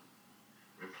will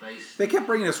replace. They kept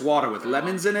bringing us water with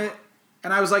lemons in it,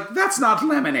 and I was like, "That's not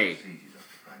lemonade.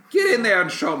 Get in there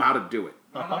and show them how to do it."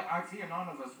 Well, I fear none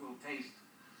of us will taste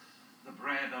the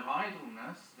bread of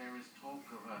idleness. There is talk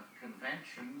of a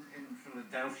convention in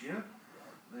Philadelphia.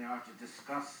 They are to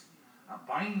discuss a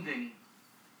binding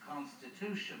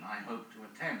constitution. I hope to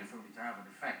attend, if only to have an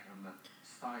effect on the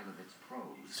style of its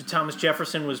prose. So Thomas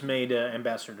Jefferson was made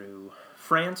ambassador to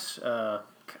France. A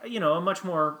much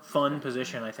more fun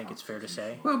position, I think it's fair to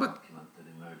say. Well, but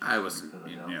I wasn't.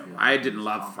 I didn't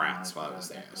love France while I was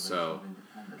there, so.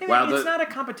 Well, It's not a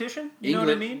competition. You know what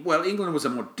I mean? Well, England was a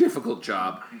more difficult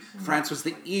job. France was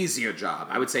the easier job.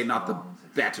 I would say not the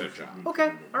better job.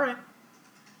 Okay, all right.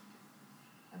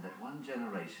 And that one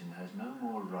generation has no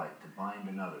more right to bind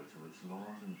another to its laws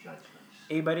and judgments.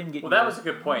 Abe, I didn't get Well, you. that was a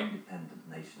good point. Independent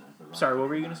nation has the right. Sorry, what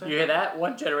were you going to You say? hear that?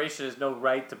 One generation has no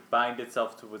right to bind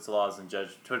itself to its laws and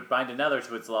to bind another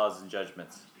to its laws and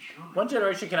judgments. One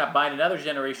generation cannot bind another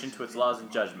generation to its laws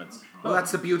and judgments. Well,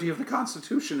 that's the beauty of the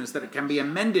Constitution, is that it can be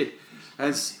amended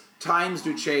as times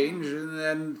do change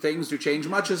and things do change,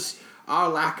 much as our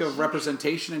lack of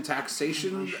representation and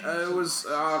taxation was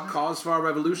our cause for our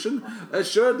revolution.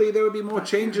 Assuredly, there would be more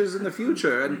changes in the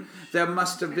future, and there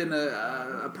must have been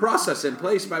a process in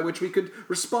place by which we could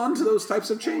respond to those types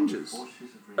of changes.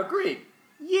 Agreed.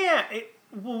 Yeah.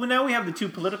 Well, now we have the two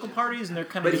political parties, and they're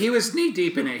kind of. But he was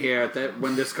knee-deep in it here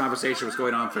when this conversation was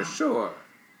going on, for sure.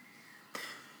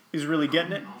 He's really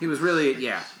getting it. He was really,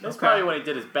 yeah. That's Okay. probably when he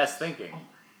did his best thinking.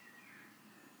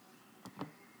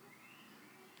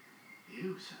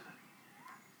 You, sir,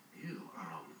 you are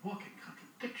a walking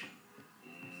contradiction.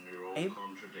 You're all Abe,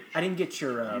 contradiction. I didn't get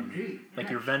your like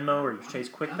your Venmo or your Chase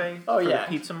QuickPay Oh, for yeah. the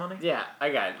pizza money. Yeah, I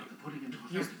got it. Putting into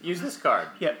Use this card.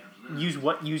 Yeah. Use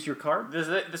what? Use your card.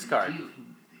 This card.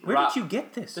 Where Ro- did you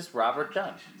get this? This Robert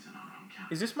Dunn.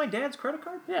 Is this my dad's credit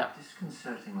card? Yeah.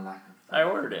 Disconcerting lack of I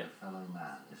ordered it. fellow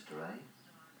man, Mr. A.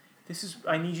 This is.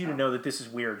 I need you to know that this is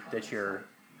weird that you're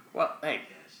Well, hey.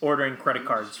 ordering credit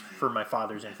cards for my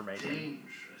father's information.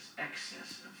 dangerous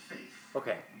excess of faith.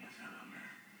 Okay.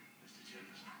 Mr.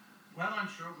 Jefferson. Well, I'm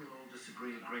sure we'll all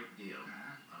disagree a great deal.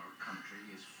 Our country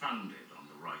is founded on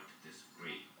the right to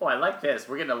disagree. Oh, I like this.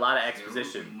 We're getting a lot of We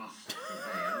exposition. must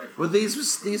prevail if Well, these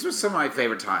were some of my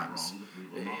favorite times.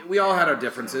 We all had our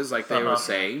differences, like they were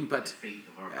saying, but the fate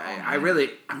of our I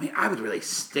would really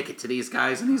stick it to these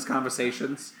guys in these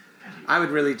conversations. I would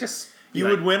really just. You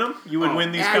would win them. You would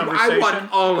win these I conversations. won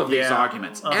all of these Yeah.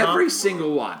 arguments, Uh-huh. every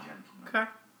single one. Okay.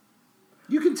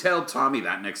 You can tell Tommy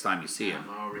that next time you see him. Of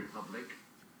our republic,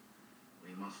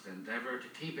 we must endeavor to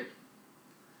keep it.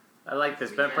 I like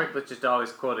this. Ben Franklin's just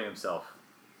always quoting himself.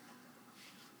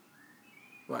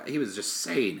 Well, he was just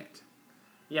saying it.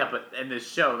 Yeah, but in this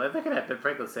show, they're not gonna have Ben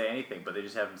Franklin say anything, but they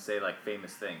just have him say like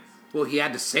famous things. Well, he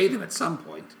had to say them at some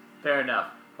point. Fair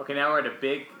enough. Okay, now we're at a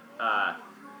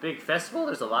big festival.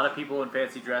 There's a lot of people in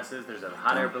fancy dresses. There's a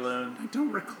hot air balloon. I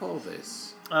don't recall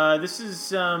this. This is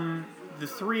the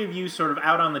three of you sort of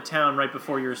out on the town right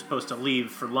before you're supposed to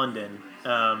leave for London,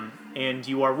 and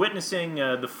you are witnessing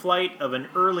the flight of an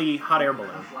early hot air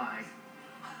balloon.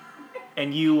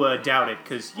 And you doubt it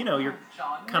because you're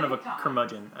kind of a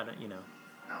curmudgeon. I don't. No,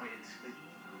 it's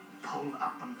pulled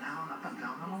up and down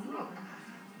on a rope.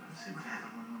 Let's see what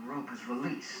happens when the rope is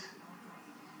released.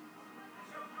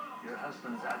 Your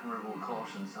husband's admirable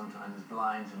caution sometimes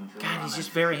blinds him to... God, he's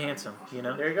just very handsome.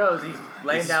 There he goes. He's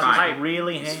laying He's down the fine. pipe.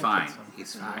 Really He's handsome. fine.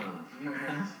 He's fine.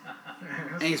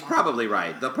 And he's probably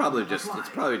right. They'll probably it's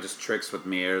probably just tricks with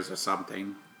mirrors or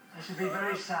something. I should be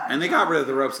very sad. And they got rid of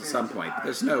the ropes at some point, but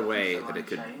there's no way that it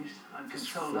could just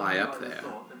fly up there.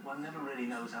 One never really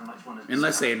knows how much one has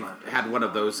Unless they discovered. had one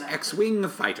of those X-Wing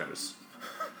fighters.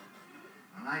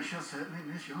 And I shall certainly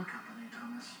miss your company,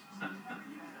 Thomas.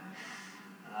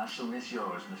 I shall miss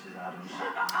yours, Mrs. Adams.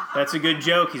 That's a good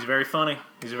joke. He's very funny.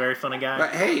 He's a very funny guy.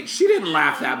 But hey, she didn't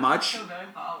laugh that much. So very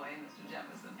far away, Mr.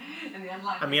 Jefferson. In the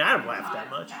unlikely I mean, I'd have laughed that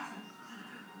much.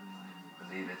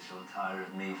 Believe it, she'll tire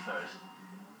of me first.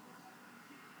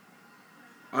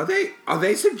 Are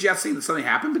they suggesting that something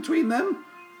happened between them?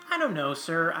 I don't know,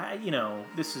 sir.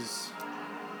 This is.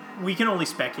 We can only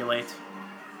speculate.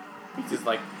 Pizza's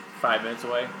like 5 minutes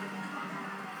away.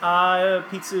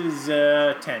 Pizza's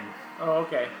 10. Oh,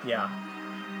 okay. Yeah.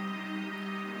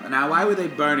 Now, why were they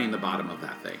burning the bottom of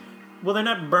that thing? Well, they're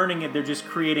not burning it. They're just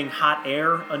creating hot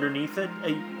air underneath it.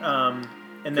 And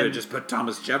Could then have just put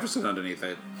Thomas Jefferson underneath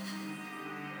it.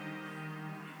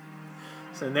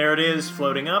 So there it is,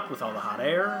 floating up with all the hot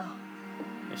air.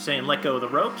 They're saying, let go of the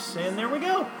ropes, and there we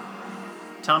go.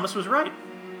 Thomas was right.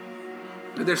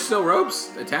 But there's still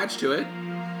ropes attached to it.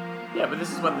 Yeah, but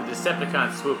this is when the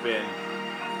Decepticons swoop in.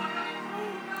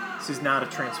 This is not a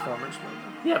Transformers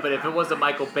movie. Yeah, but if it was a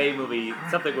Michael Bay movie,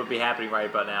 something would be happening right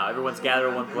about now. Everyone's gathered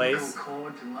in one place.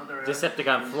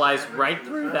 Decepticon flies right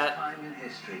through that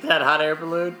hot air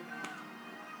balloon.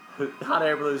 Hot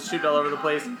air balloon is shooting all over the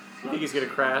place. You think he's gonna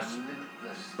crash?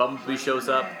 Bumblebee shows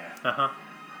up. Uh-huh.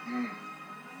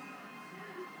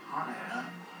 Hot air.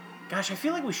 Gosh, I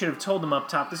feel like we should have told them up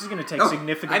top. This is going to take Oh,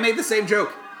 significant... I made the same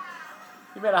joke.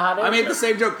 You made a hot air. I made the joke.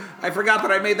 same joke. I forgot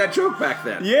that I made that joke back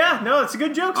then. Yeah, no, it's a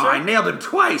good joke, Oh, sir. I nailed him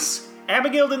twice.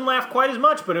 Abigail didn't laugh quite as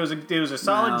much, but it was a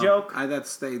solid No, joke.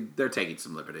 They're taking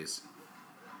some liberties.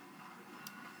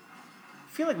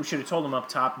 I feel like we should have told them up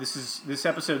top. This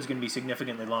episode's going to be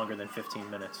significantly longer than 15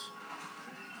 minutes.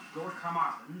 Lord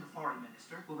Carmarthen, the Foreign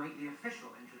Minister, will make the official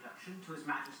introduction to His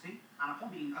Majesty, and upon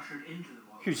being ushered into the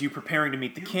royal... Here's you preparing to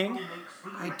meet the king.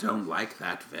 I don't like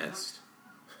that vest.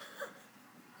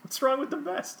 What's wrong with the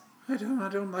vest? I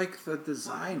don't like the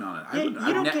design on it. Yeah,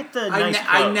 you don't get the nice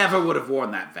I clothes. never would have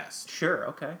worn that vest. Sure,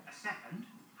 okay. A second,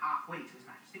 halfway to His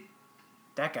Majesty,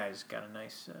 That guy's got a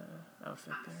nice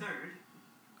outfit and there. third,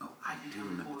 Oh, I do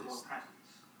remember before the this. royal presence.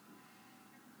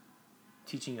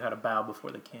 Teaching you how to bow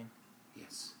before the king.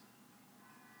 Yes.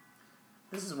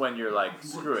 This is when you're like,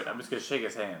 screw it, I'm just gonna shake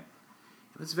his hand.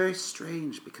 It was very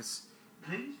strange because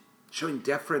Please? showing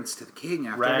deference to the king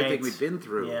after Right. everything we'd been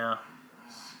through. Yeah.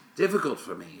 Difficult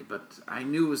for me, but I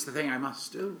knew it was the thing I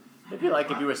must do. Maybe like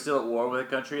if you were still at war with a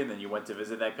country and then you went to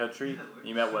visit that country, and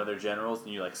you met one of their generals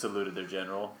and you like saluted their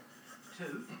general.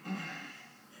 2,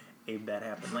 Abe, that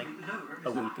happened like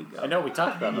a week ago. I know we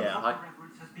talked about Yeah. that.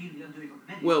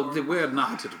 Well, we're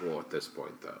not at war at this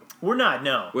point, though. We're not,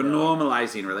 no. We're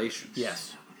normalizing relations.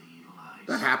 Yes.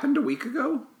 That happened a week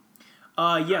ago?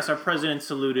 Yes, our president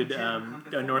saluted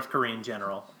a North Korean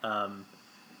general.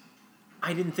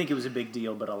 I didn't think it was a big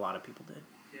deal, but a lot of people did.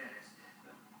 Yes.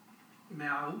 May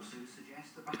I also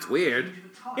suggest that It's weird.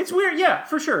 It's weird, yeah,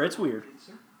 for sure. It's weird.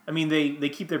 I mean, they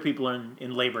keep their people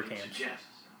in labor camps.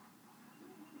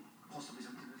 Possibly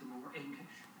something a little more English.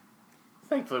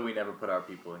 Thankfully, we never put our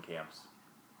people in camps.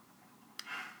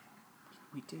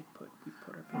 We put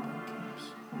our people in camps.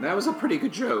 That was a pretty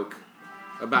good joke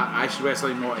about I should wear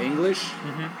something more English,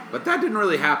 but that didn't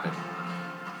really happen.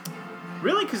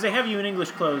 Really? Because they have you in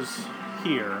English clothes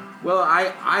here. Well,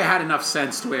 I had enough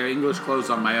sense to wear English clothes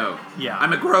on my own. Yeah.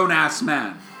 I'm a grown-ass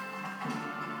man.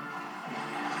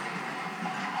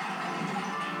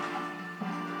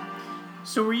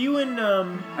 So were you in...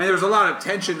 And there was a lot of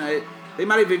tension. They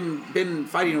might have even been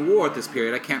fighting a war at this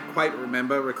period. I can't quite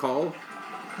recall.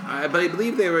 But I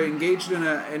believe they were engaged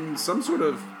in some sort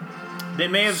of They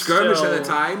may have skirmish still... at the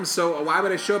time. So why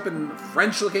would I show up in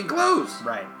French-looking clothes?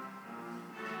 Right.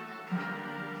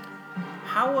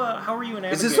 How are you in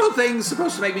Abigail? Is this whole thing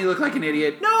supposed to make me look like an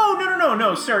idiot?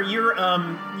 No, sir.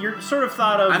 You're sort of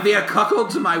thought of... I'm being a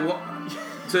cuckold to my...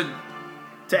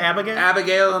 To Abigail?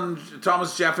 Abigail and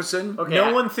Thomas Jefferson. Okay,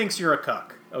 No one thinks you're a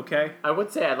cuck, okay? I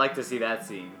would say I'd like to see that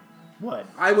scene. What?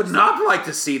 I would not like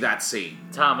to see that scene.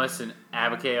 Thomas and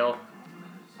Abigail.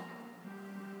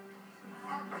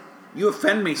 You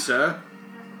offend me, sir.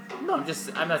 No,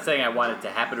 I'm not saying I want it to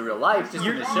happen in real life, just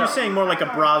in the show. You're saying more like a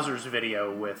Brazzers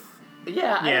video with...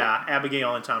 Yeah.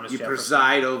 Abigail and Thomas You Jefferson.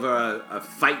 preside over a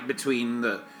fight between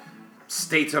the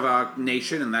states of our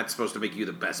nation, and that's supposed to make you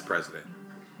the best president.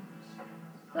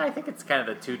 I think it's kind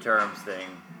of the 2 terms thing.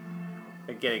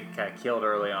 They're getting kind of killed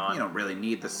early on. You don't really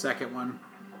need the second one.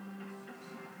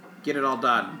 Get it all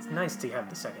done. It's nice to have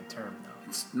the second term, though.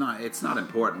 It's not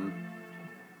important.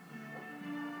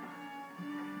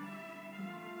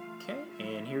 Okay,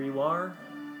 and here you are,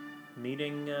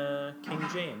 meeting King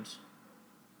James.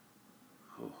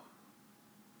 Oh.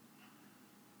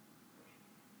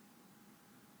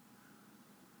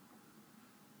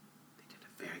 They did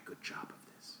a very good job of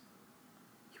this.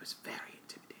 He was very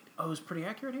intimidating. Oh, it was pretty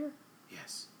accurate here?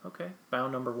 Yes. Okay, bow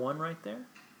number 1 right there.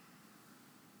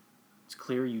 It's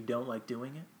clear you don't like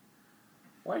doing it.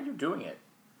 Why are you doing it?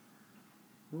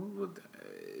 Well,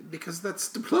 because that's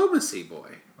diplomacy,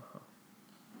 boy.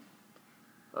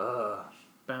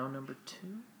 Bow number 2.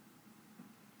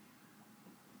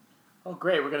 Oh,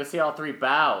 great. We're going to see all 3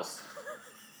 bows.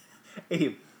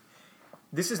 Abe,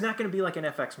 this is not going to be like an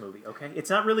FX movie, okay? It's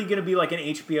not really going to be like an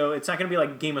HBO. It's not going to be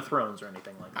like Game of Thrones or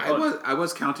anything like that. I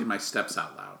was counting my steps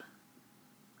out loud.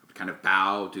 I would kind of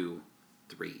bow, do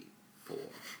 3, 4,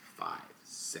 5,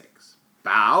 6.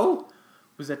 Bow?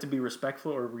 Was that to be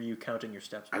respectful, or were you counting your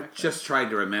steps back I just tried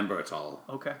to remember it all.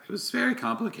 Okay. It was very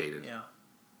complicated. Yeah.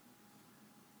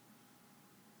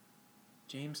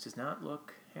 James does not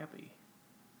look happy.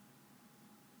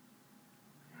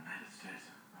 United States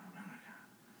of America.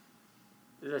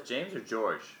 Is that James or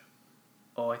George?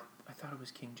 Oh, I thought it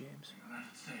was King James.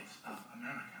 United States of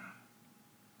America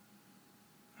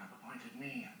have appointed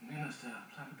me Minister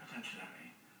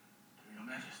Plenipotentiary to Your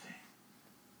Majesty.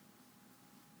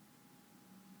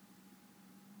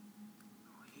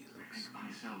 I think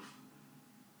myself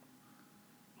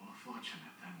more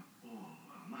fortunate than all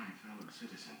of my fellow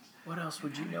citizens. What else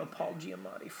would you know Paul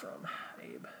Giamatti from,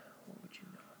 Abe? What would you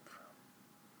know him from?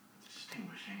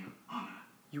 Distinguishing honor.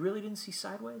 You really didn't see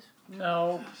Sideways?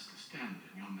 No. First to stand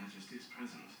in Your Majesty's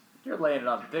presence. You're laying it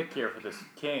on thick here for this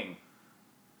king.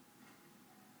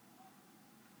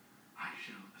 I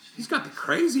shall esteem He's got the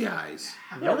crazy eyes.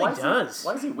 He really why does.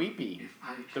 Why is he weepy? if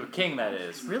I The should king, that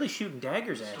is. Really shooting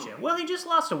daggers at you. Well, he just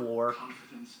lost a war.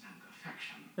 confidence and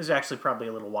affection. This is actually probably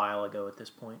a little while ago at this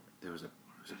point. There was a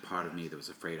part of me that was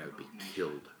afraid I would be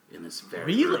killed in this very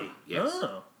Really? room. Yes.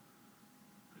 Oh.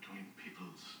 Between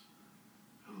peoples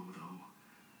who, though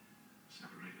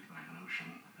separated by an ocean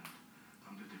and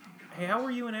under different governments, Hey, how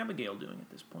are you and Abigail doing at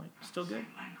this point? Still good?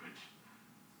 same language,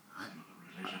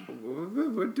 similar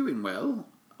religion. We're doing well.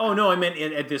 Oh, no, I meant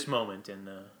at this moment in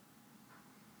the...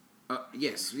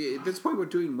 Yes, at this point we're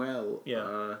doing well.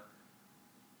 Yeah.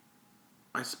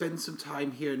 I spend some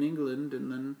time here in England,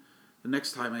 and then the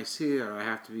next time I see her, I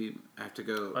have to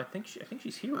go. I think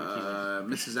she's here with you.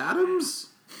 Mrs. Adams.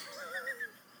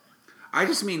 I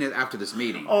just mean it after this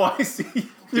meeting. Oh, I see. It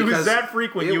was Because that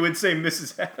frequent it- you would say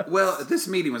Mrs. Adams. Well, this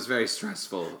meeting was very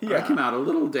stressful. I Yeah. came out a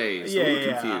little dazed, a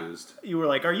little confused. You were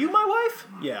like, are you my wife?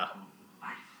 Yeah.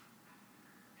 Life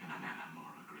in an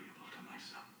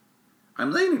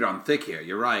I'm laying it on thick here.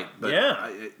 You're right, but Yeah.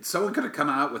 someone could have come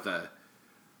out with a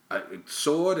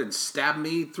sword and stabbed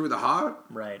me through the heart.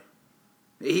 Right.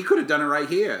 He could have done it right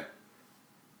here.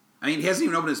 I mean, he hasn't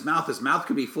even opened his mouth. His mouth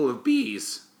could be full of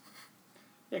bees.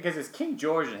 Yeah, because it's King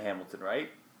George in Hamilton,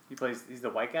 right? He's the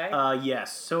white guy?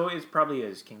 Yes. So it probably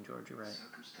is King George. You're The right.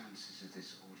 circumstances of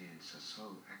this audience are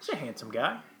so He's a handsome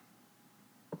guy.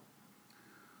 The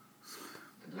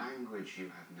language you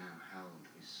have now held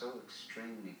is so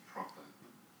extremely proper,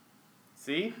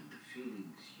 See? and the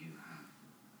feelings you have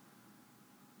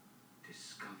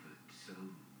discovered so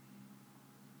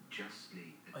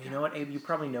justly. Oh, you know what, Abe? You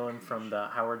probably know him from the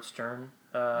Howard Stern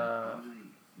Not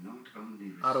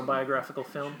autobiographical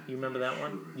film. You remember that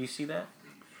one? Do you see that?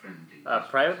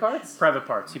 Private Parts? Private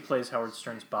Parts. He plays Howard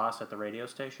Stern's boss at the radio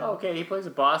station. Oh, okay, he plays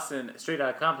a boss in Straight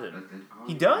Outta Compton.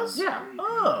 He does? Yeah.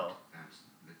 Oh. That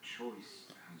the choice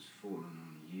has fallen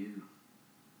on you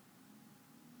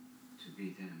to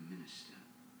be their minister.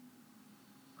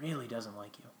 Really doesn't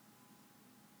like you.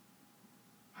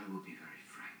 I will be very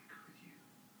frank with you.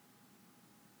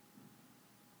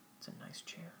 It's a nice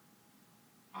chair.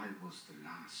 I was the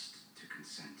last to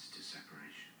consent to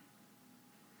separation.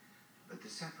 But the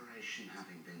separation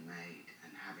having been made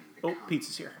and having Oh, become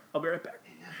pizza's here. I'll be right back.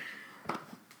 inevitable.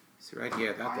 See, right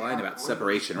here, that line about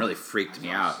separation really freaked me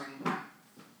out. That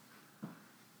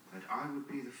I would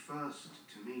be the first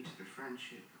to meet the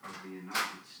friendship of the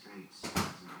United States as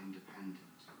an independent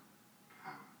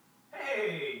power.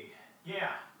 Hey!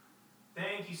 Yeah.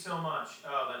 Thank you so much.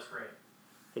 Oh, that's great.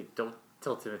 Hey, don't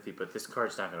tell Timothy, but this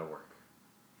card's not going to work.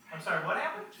 I'm sorry, what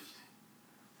happened?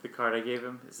 The card I gave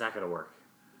him is not going to work.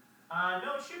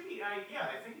 No, it should be. I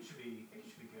think it should be.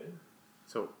 Good.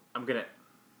 So I'm going to...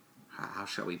 How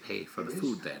shall we pay for the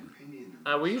food then?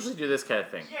 we usually do this kind of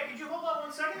thing. Yeah, could you hold on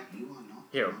 1 second?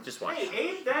 Here, just watch.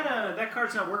 Hey, Abe, that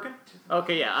card's not working.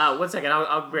 Okay, yeah, 1 second.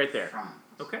 I'll be right there.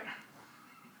 Okay.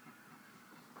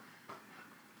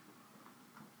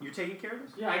 You're taking care of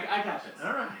this? Yeah, I got this.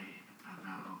 All right. I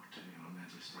now look to your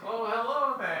Majesty. Oh,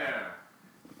 hello there.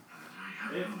 I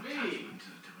have It's no me. attachment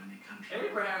to any country.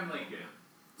 Abraham Lincoln.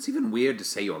 It's even weird to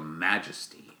say Your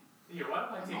Majesty. Here, why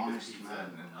don't I take Honest this pizza man.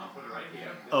 and I'll put it right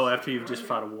here. Oh, after you've just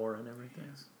fought a war and everything.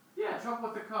 Yeah, trouble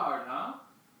with the card, huh?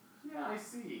 Yeah, I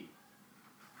see.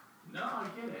 No, I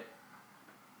get it.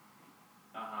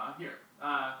 Here.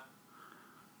 Why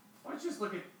don't you just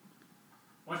look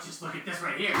at this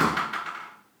right here?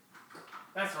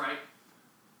 That's right.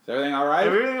 Is everything all right?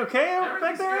 Everything okay back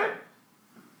Everything's there?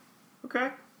 good. Okay.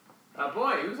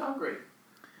 Boy, who's hungry?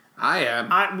 I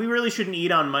am. We really shouldn't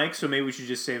eat on mic, so maybe we should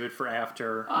just save it for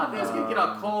after. Things can get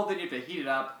all cold, then you have to heat it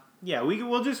up. Yeah,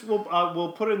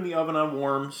 we'll put it in the oven on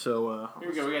warm. So Here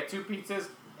we go. We got 2 pizzas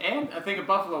and a thing of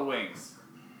buffalo wings.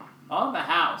 On the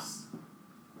house.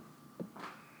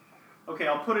 okay,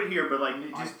 I'll put it here, but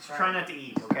just try not to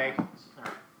eat. Okay. All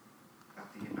right. That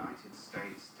the United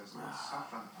States does not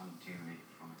suffer unduly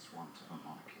from its want of a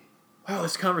monarchy. Wow,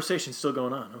 this conversation's still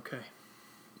going on. Okay.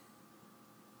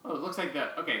 Oh, it looks like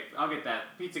that. Okay, I'll get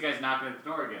that. Pizza guy's knocking at the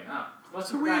door again. Oh, must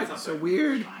So have forgot weird. something. So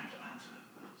weird. Trying to answer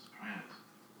those prayers.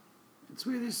 It's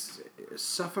weird. This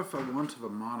suffer for want of a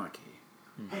monarchy.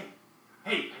 Hey,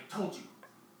 I told you.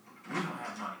 We don't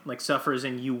have money. Like suffers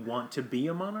and you want to be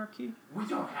a monarchy? We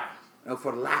don't have it. Oh,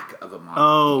 for lack of a monarchy.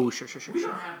 Oh, sure. We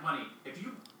don't have money. If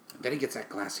you... Then he gets that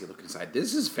glassy look inside.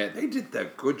 This is fair. They did the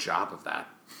good job of that.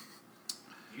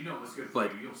 You know what's good for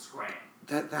But- you. You'll scram.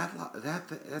 That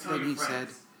Tell thing your he said.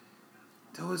 friends.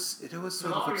 It was Tell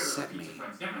sort all of your upset pizza me.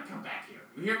 friends never come back here.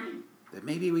 You hear me? That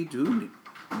maybe we do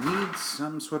need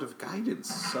some sort of guidance,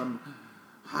 some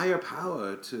higher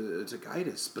power to guide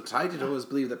us. But I did always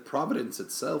believe that Providence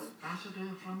itself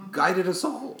guided us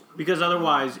all. Because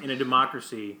otherwise, in a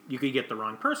democracy, you could get the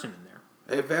wrong person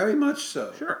in there. Very much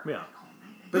so. Sure. Yeah.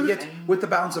 But yet, with the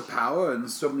balance of power and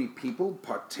so many people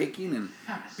partaking and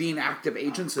being active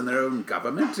agents in their own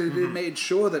government, it made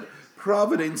sure that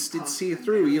Providence did see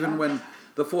through, even when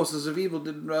the forces of evil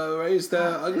did raise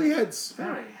their ugly heads.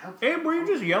 Very helpful. Abe, were you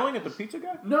just yelling at the pizza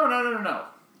guy? No.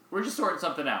 We're just sorting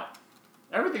something out.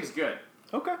 Everything's good.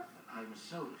 Okay. I was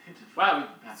so pitiful. Wow,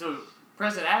 so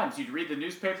President Adams, you'd read the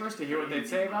newspapers to hear what they'd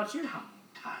say about you?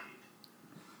 Tied.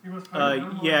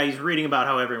 Yeah, he's reading about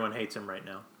how everyone hates him right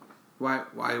now.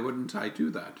 Why wouldn't I do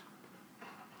that?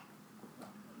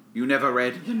 You never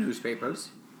read the newspapers?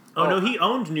 Oh, no, he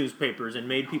owned newspapers and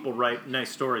made people write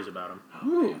nice stories about him.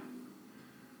 Ooh.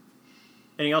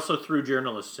 And he also threw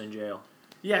journalists in jail.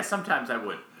 Yeah, sometimes I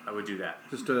would do that.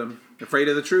 Just afraid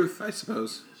of the truth, I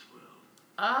suppose.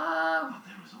 But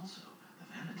there is also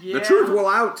the vanity Yeah. The truth will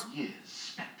out. of years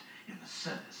spent in the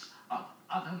service of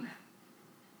other men,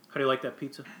 How do you like that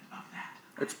pizza? and of that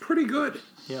It's pretty good.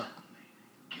 Yeah.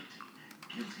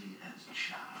 Guilty as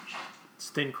charged. It's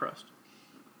thin crust.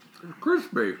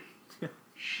 Crispy.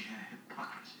 Sheer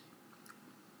hypocrisy.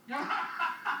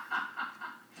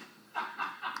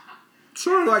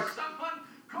 Sort of like Someone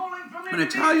calling for me an to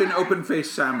Italian be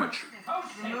open-faced sandwich.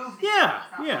 Yeah,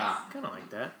 kind of like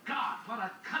that. God, what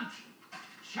a country.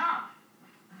 Charming.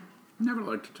 Never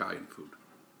liked Italian food.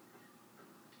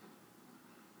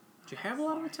 Did you have a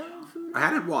lot of Italian food? I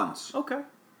had it once. Okay.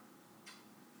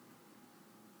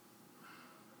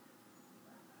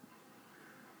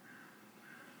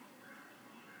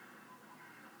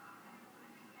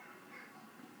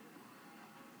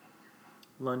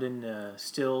 London,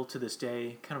 still to this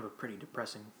day, kind of a pretty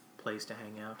depressing place to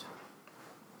hang out.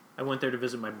 I went there to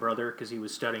visit my brother because he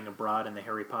was studying abroad in the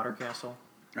Harry Potter castle.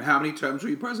 And how many terms were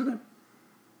you president?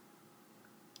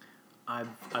 I've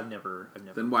never.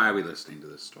 Then why are we listening to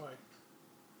this story?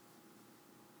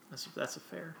 That's a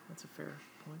fair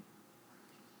point.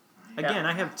 Again,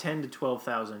 I have 10 to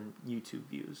 12,000 YouTube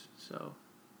views, so.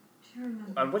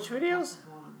 On which videos?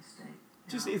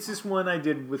 It's this one I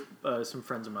did with some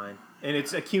friends of mine, and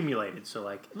it's accumulated. So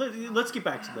like, let's get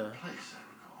back to the. Place,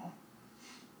 I recall.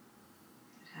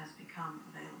 It has become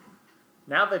available.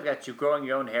 Now they've got you growing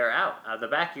your own hair out of the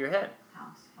back of your head.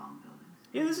 House, farm buildings.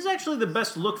 Yeah, this is actually the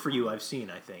best look for you I've seen.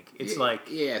 I think it's like.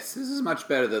 Yes, this is much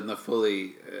better than the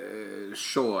fully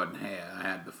shorn hair I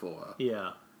had before.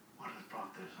 Yeah. What has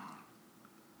brought this on?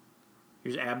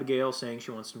 Here's Abigail saying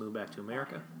she wants to move back to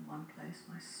America. In one place,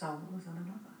 my soul was in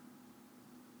another.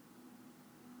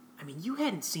 I mean, you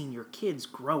hadn't seen your kids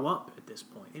grow up at this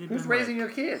point. It had Who's been raising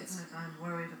like, your kids? I'm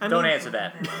worried Don't answer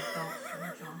that.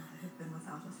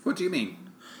 What do you mean?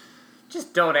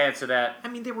 Just don't answer that. I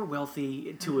mean, they were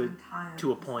wealthy to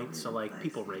a point, so like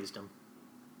people raised them.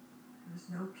 There's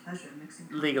no pleasure mixing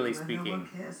Legally company where no one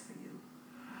speaking. cares for you.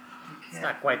 You It's care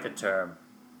not quite the term.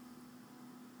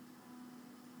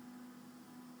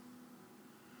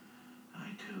 I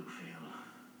too feel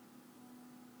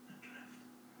adrift.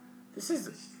 This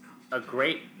is a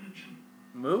great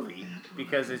movie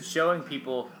because it's showing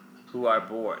people who are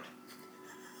bored.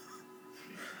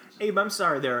 Abe, I'm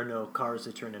sorry there are no cars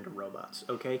that turn into robots,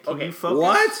 okay? Can Okay. you focus?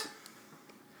 What?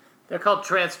 They're called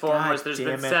Transformers. God There's damn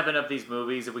been it. 7 of these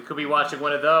movies, and we could be watching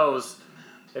one of those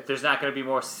if there's not going to be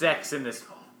more sex in this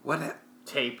What?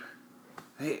 tape.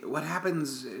 Hey, what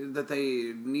happens that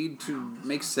they need to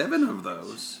make 7 of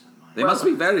those? They Well- must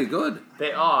be very good.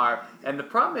 They are, and the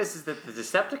problem is that the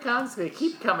Decepticons, they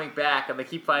keep coming back, and they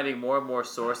keep finding more and more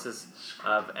sources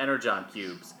of Energon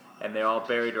cubes, and they're all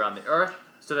buried around the Earth,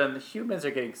 so then the humans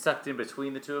are getting sucked in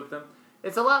between the two of them.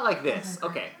 It's a lot like this.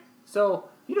 Okay, so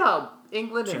you know how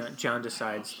England and... John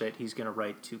decides that he's going to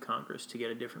write to Congress to get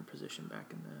a different position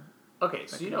back in the... Okay,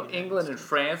 so you know England and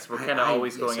France were kind of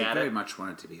always going I at very it. much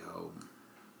wanted to be home.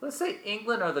 Let's say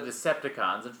England are the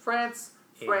Decepticons, and France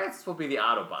will be the Abe,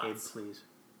 Autobots. please.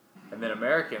 And then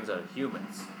Americans are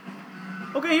humans.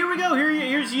 Okay, here we go.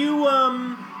 Here's you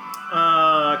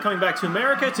coming back to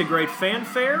America to great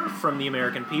fanfare from the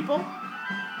American people.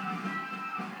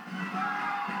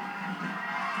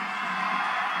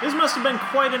 This must have been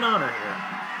quite an honor here.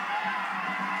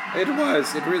 It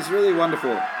was really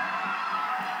wonderful.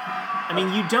 I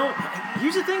mean, you don't...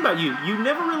 Here's the thing about you. You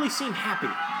never really seem happy.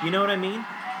 You know what I mean?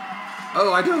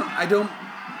 Oh, I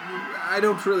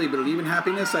don't really believe in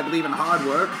happiness. I believe in hard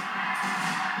work.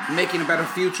 Making a better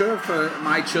future for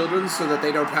my children so that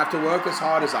they don't have to work as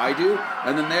hard as I do,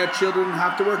 and then their children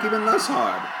have to work even less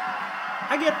hard.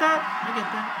 I get that.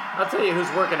 I'll tell you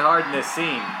who's working hard in this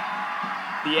scene.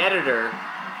 The editor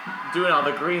doing all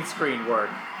the green screen work.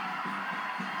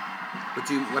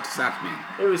 What does that mean?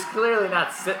 It was clearly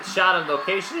not shot on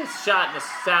location, it's shot in a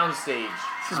soundstage.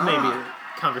 This is maybe a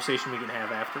conversation we can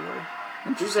have afterward.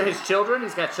 These are his children?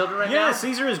 He's got children right now? Yes,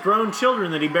 these are his grown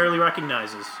children that he barely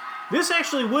recognizes. This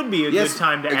actually would be a good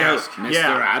time to ask. Mr.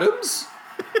 Yeah. Adams?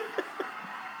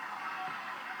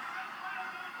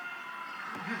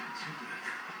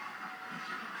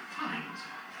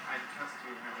 I trust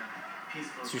you have a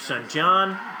peaceful... It's your son,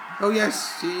 John. Oh,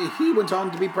 yes. He went on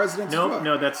to be president as Nope, well.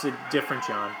 no, that's a different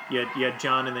John. You had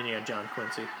John and then you had John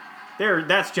Quincy.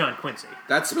 That's John Quincy.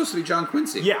 That's supposed to be John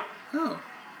Quincy. Yeah, Oh.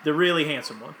 the really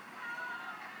handsome one.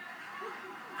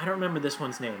 I don't remember this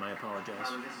one's name. I apologize. This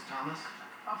is Thomas.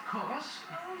 Of course.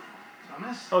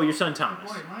 Thomas. Oh, your son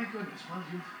Thomas. Boy, my goodness. Well,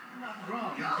 you've not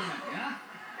grown, yeah?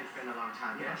 It's been a long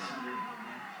time. Yes, indeed.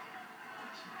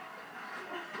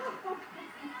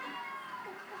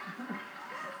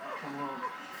 Welcome, old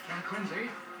John Quincy.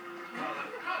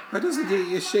 Why doesn't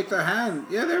you shake their hand?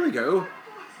 Yeah, there we go.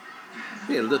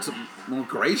 Be a little more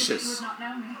gracious.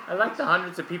 I like the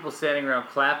hundreds of people standing around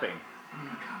clapping.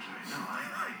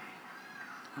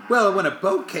 Well, when a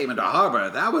boat came into harbor,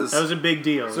 that was a big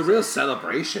deal. It was a real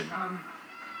celebration.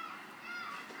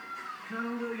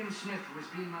 Colonel William Smith, who has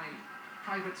been my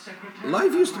private secretary.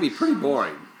 Life used to be pretty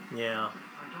boring. Yeah.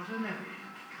 My daughter Mary,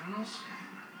 Colonel Smith.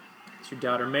 It's your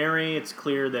daughter Mary. It's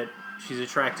clear that she's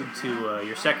attracted to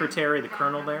your secretary, the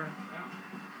colonel there.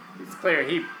 It's clear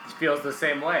he feels the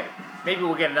same way. Maybe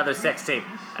we'll get another sex tape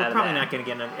We're out of probably that. not going to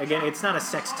get another. Again, it's not a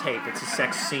sex tape. It's a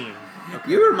sex scene.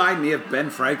 You remind me of Ben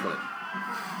Franklin.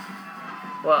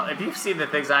 Well, if you've seen the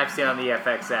things I've seen on the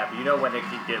FX app, you know when it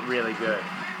can get really good.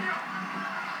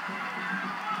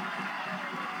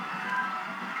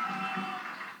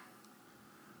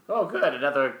 Oh, good.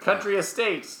 Another country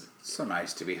estate. So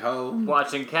nice to be home.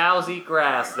 Watching cows eat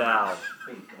grass now.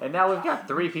 And now we've got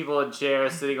 3 people in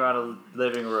chairs sitting around a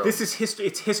living room. This is history.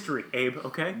 It's history, Abe,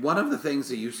 okay? One of the things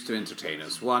that used to entertain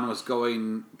us, one was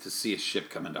going to see a ship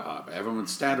come into harbor. Everyone would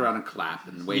stand around and clap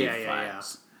and wave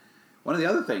flags. One of the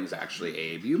other things, actually,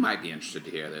 Abe, you might be interested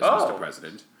to hear this, Mr.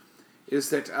 President, is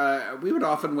that we would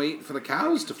often wait for the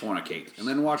cows to fornicate and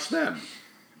then watch them.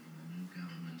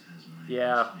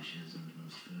 Yeah.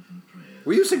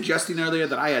 Were you suggesting earlier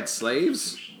that I had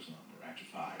slaves?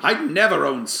 I'd never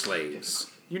owned slaves.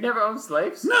 You never owned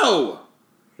slaves? No!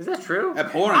 Is that true?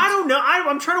 Abhorrent. I don't know.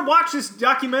 I'm trying to watch this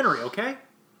documentary, okay?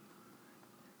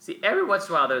 See, every once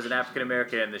in a while there's an African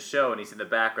American in the show and he's in the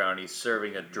background and he's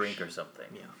serving a drink or something.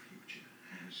 Yeah.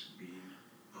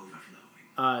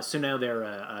 So now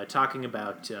they're talking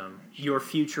about your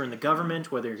future in the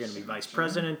government, whether you're going to be vice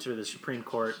president or the Supreme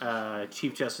Court,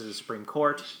 Chief Justice of the Supreme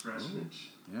Court. President.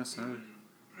 Yes, sir.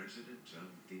 President of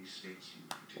the States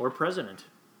United. Or president,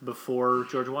 before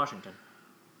George Washington.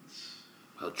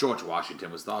 Well, George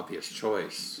Washington was the obvious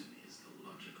choice.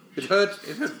 It hurt.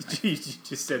 You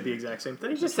just said the exact same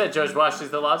thing. You just said George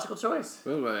Washington's the logical choice.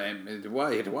 Well,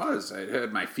 it was. It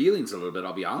hurt my feelings a little bit,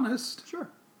 I'll be honest. Sure.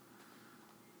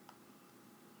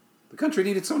 The country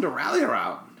needed someone to rally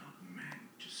around. Not meant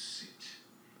to sit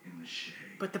in the shade.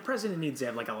 But the president needs to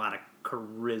have, like, a lot of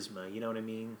charisma, you know what I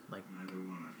mean? Like, Neither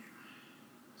one of you.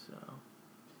 so...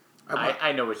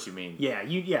 I know what you mean.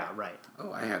 Yeah, right.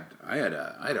 Oh, I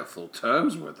had a full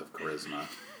term's worth of charisma.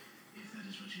 If that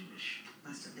is what you wish.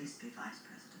 Must at least be vice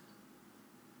president.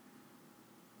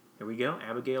 Here we go.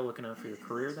 Abigail looking out for your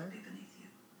career there. Be beneath you.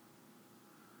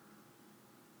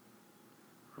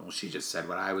 Well, she just said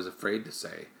what I was afraid to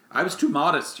say. I was too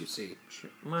modest, you see. Sure.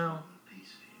 Well,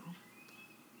 Peacefield.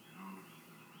 And all of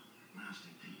the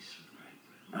lasting peace with Great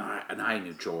Britain. And I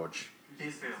knew George.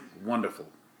 Peacefield. Wonderful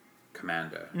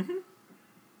commander. Mm-hmm.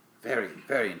 Very,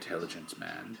 very intelligent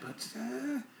man. But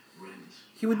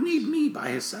he would need me by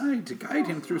his side to guide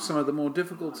him through some of the more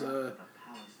difficult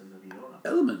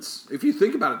elements. If you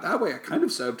think about it that way, I kind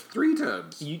of served 3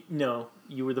 terms.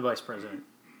 You were the vice president.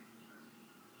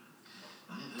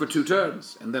 For 2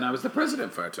 terms. And then I was the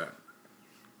president for a term.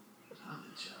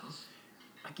 Charles.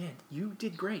 Again, you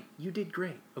did great.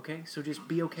 Okay? So just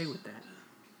be okay with that.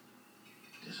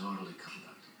 Disorderly conduct.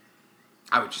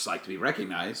 I would just like to be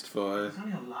recognized for It's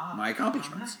only a laugh. my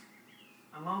accomplishments.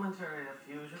 A momentary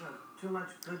effusion of too much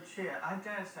good cheer. I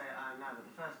dare say I'm neither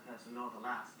the first person nor the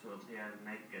last to appear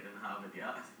naked in Harvard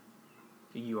Yard.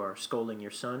 You are scolding your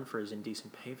son for his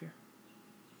indecent behavior?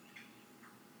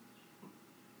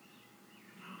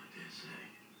 No, I dare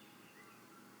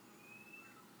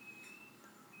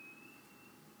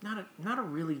say. Not a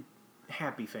really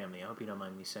happy family, I hope you don't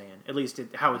mind me saying. At least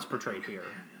how it's portrayed here.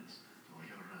 Companions, or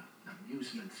your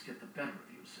amusements get the better of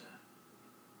you, sir.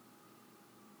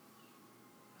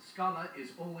 A scholar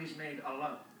is always made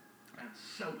alone and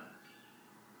sober.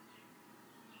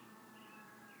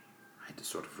 I had to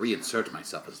sort of reinsert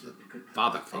myself as the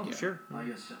father figure. Oh, sure. By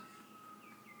yourself.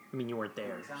 I mean, you weren't there.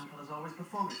 Your example is always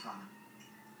before me, Father.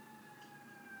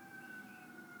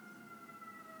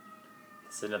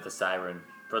 It's another siren.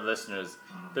 For listeners,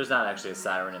 there's not actually a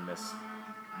siren in this.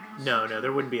 No,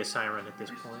 there wouldn't be a siren at this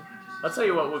point. I'll tell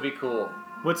you what would be cool.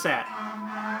 What's that?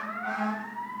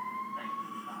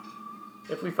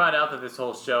 If we find out that this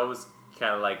whole show is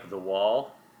kind of like The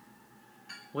Wall.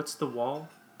 What's The Wall?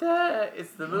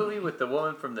 It's the movie with the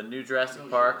woman from the new Jurassic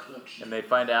Park, and they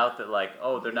find out that, like,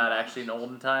 they're not actually in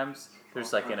olden times.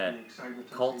 There's, like, in a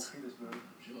cult.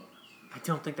 I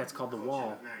don't think that's called The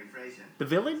Wall. The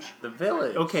Village? The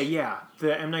Village. Okay, yeah.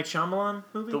 The M. Night Shyamalan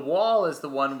movie? The Wall is the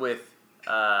one with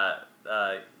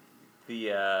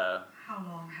the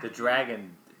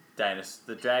dragon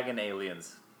the dragon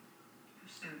aliens.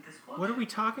 What are we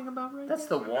talking about right That's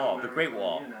The Wall, the Great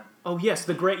Wall. Oh, yes,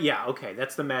 the Great... Yeah, okay,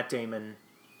 that's the Matt Damon...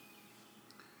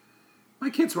 My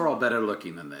kids were all better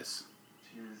looking than this.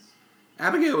 She was...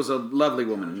 Abigail was a lovely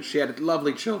woman, and she had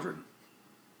lovely children.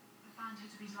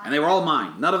 And they were all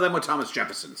mine. None of them were Thomas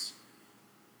Jefferson's.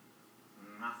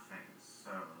 Nothing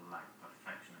so like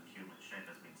perfection in human shape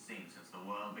has been seen since the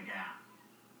world began.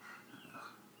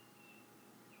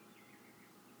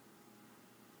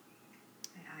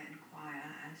 May I inquire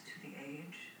as to the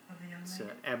age of the young It's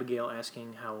lady? Abigail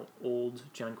asking how old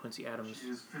John Quincy Adams' She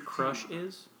was 15. crush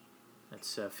is.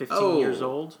 That's 15 Oh. years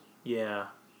old. Yeah.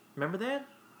 Remember that?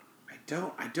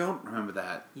 I don't remember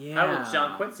that. Yeah. How old's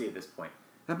John Quincy at this point?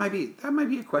 That might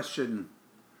be a question.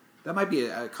 That might be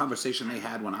a conversation they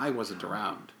had when I wasn't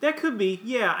around. That could be.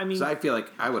 Yeah, I mean, Because I feel like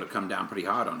I would have come down pretty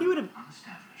hard on he him. would have.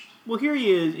 Unestablished. Well, here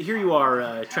you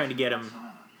are trying to get him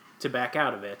to back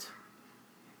out of it.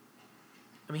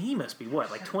 I mean, he must be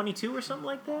what, like 22 or something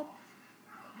like that?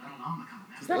 Let alone become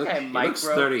a Is member. that guy He looks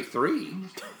Micro? 33. More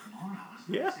hours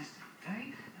than Yeah. existed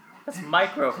today. That's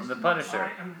Micro from The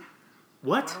Punisher. I am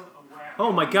What? well aware.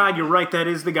 Oh my God, you're right. That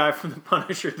is the guy from The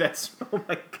Punisher. That's oh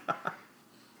my God.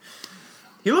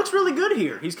 He looks really good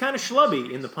here. He's kind of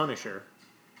schlubby in The Punisher.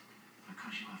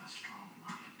 Because you have a strong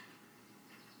mind.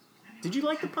 And Did you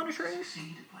like The Punisher, Ace?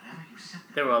 succeed at whatever you set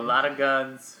There were a lot of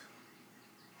guns.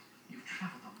 You've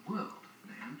traveled the world,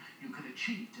 man. You could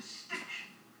achieve distinction.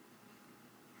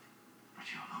 But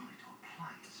you're only to apply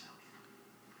yourself.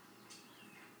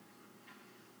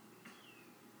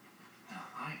 Now,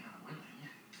 I am willing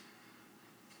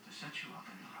to set you up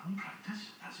in your own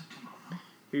practice as of tomorrow.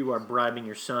 Here you are bribing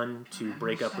your son to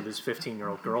break up with his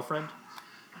 15-year-old girlfriend.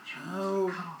 But you Oh.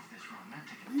 must cut off this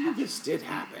romantic Maybe attachment. this did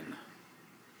happen.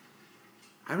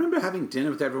 I remember having dinner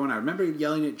with everyone. I remember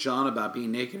yelling at John about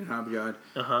being naked in Harvard Yard.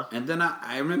 Uh-huh. And then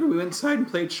I remember we went inside and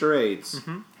played charades.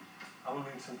 I will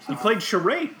need some You time. played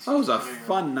charades. Oh, it was a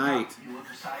fun night. You will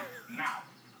decide now.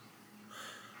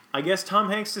 I guess Tom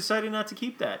Hanks decided not to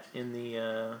keep that in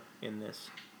the in this.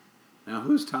 Now,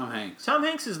 who's Tom Hanks? Tom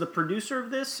Hanks is the producer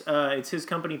of this. It's his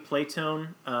company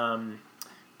Playtone,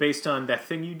 based on That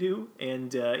Thing You Do,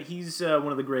 and he's one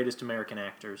of the greatest American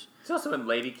actors. He's also in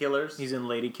Lady Killers. He's in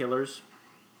Lady Killers.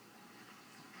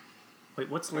 Wait,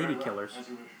 what's Lady Killers? As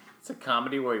you wish. It's a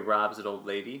comedy where he robs an old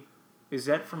lady. Is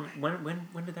that from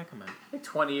when did that come out? Like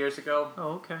 20 years ago. Oh,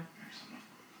 okay.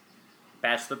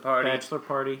 Bachelor Party. Bachelor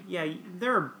Party. Yeah,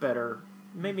 there are better.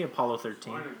 Maybe Apollo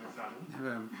 13. Fine, Miss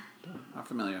Adams. Not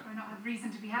familiar. Or not have reason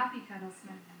to be happy, Colonel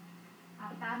Smith.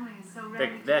 Our family is so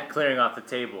ready. They're clearing off the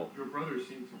table. Your brothers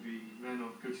seem to be men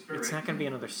of good spirit. It's not going to be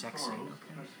another sex scene. Charles,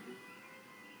 Okay. especially.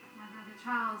 My brother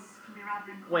Charles can be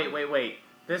rather incorrigible. Wait.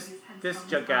 This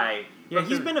guy. Yeah,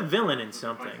 he's been a villain in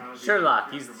something.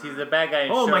 Sherlock. He's the bad guy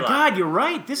in Oh Sherlock. my God, you're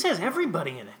right. This has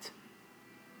everybody in it.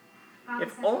 Father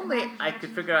If says only the man I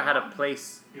could figure out how to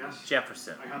place Yes.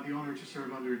 Jefferson. I had the honor to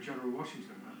serve under General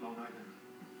Washington at Long Island.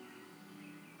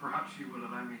 Perhaps you will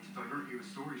allow me to divert you with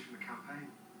stories from the campaign.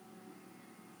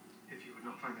 If you would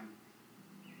not find them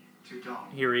too dull.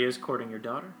 Here he is courting your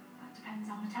daughter. That depends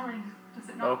on the telling, does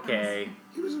it not? Okay.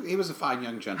 He was a fine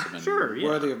young gentleman. Sure, yeah.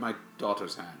 Worthy of my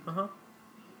daughter's hand. Uh-huh.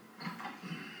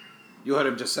 You heard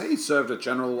him just say he served at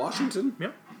General Washington.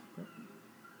 Yep.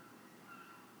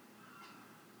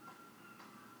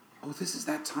 Oh, this is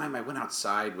that time I went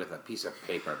outside with a piece of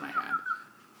paper in my hand.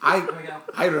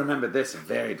 I remember this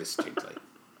very distinctly.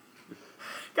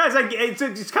 Guys,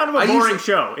 it's kind of a I boring usually-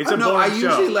 show. It's a no, I boring show.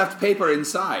 usually left paper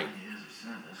inside.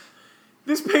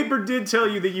 This paper did tell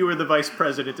you that you were the vice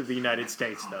president of the United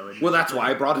States, though. Well, that's why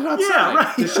I brought it outside Yeah,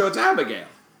 right. to show it to Abigail.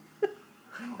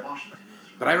 General Washington is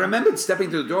But I remembered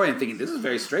stepping through the door and thinking, this is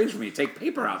very strange for me to take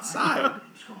paper outside.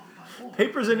 strong by all.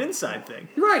 Paper's an inside thing.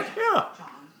 Right. Yeah.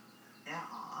 John, there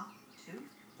are 2,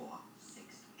 4, 6,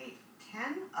 8,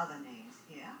 10 other names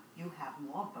here. You have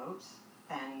more votes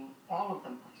than all of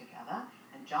them put together,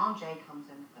 and John Jay comes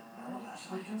in third Alas,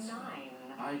 I with consider- 9.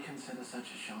 I consider such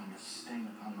a showing a stain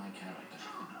upon my character.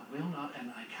 I will not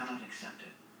and I cannot accept it.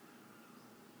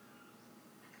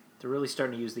 They're really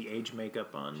starting to use the age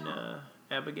makeup on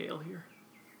Abigail here.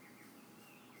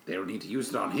 They don't need to use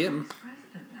it on him.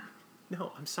 President now.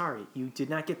 No, I'm sorry. You did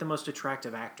not get the most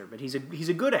attractive actor, but he's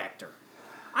a good actor.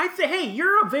 Hey, you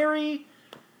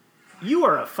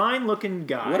are a fine-looking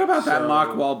guy. What about that so- Mark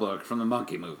Wahlberg from the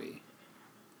Monkey movie?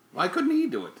 Why couldn't he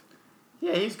do it?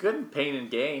 Yeah, he's good in Pain and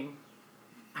Gain.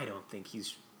 I don't think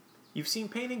he's... You've seen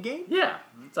Pain and Gain? Yeah,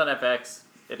 it's on FX.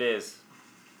 It is.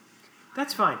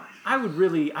 That's fine.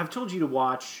 I've told you to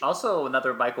watch... Also,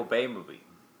 another Michael Bay movie.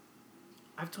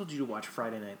 I've told you to watch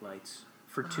Friday Night Lights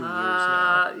for 2 years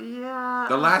now. Yeah.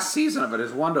 The last season of it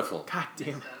is wonderful. God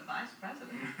damn it. Vice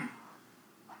President.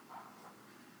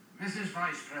 Mrs.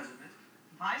 Vice President.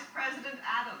 Vice President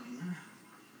Adams.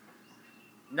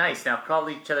 Nice. Now call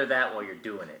each other that while you're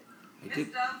doing it.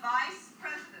 Mr. Vice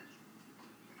President.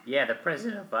 Yeah, the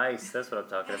president of Vice. That's what I'm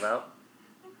talking about.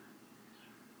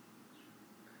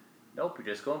 Nope, you're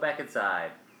just going back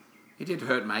inside. It did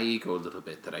hurt my ego a little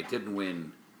bit that I didn't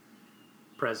win.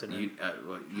 President.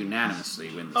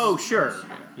 Unanimously win this. Oh, sure.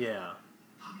 Yeah.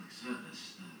 Public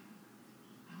service,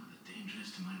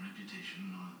 dangerous to my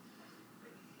reputation or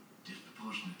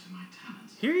disproportionate to my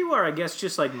talents. Here you are, I guess,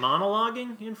 just like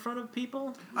monologuing in front of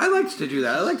people. I liked to do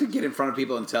that. I like to get in front of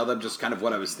people and tell them just kind of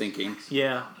what I was thinking.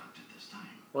 Yeah.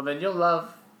 Well, then you'll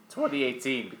love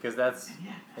 2018 because that's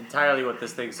entirely what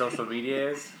this thing social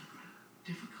media is.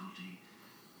 Do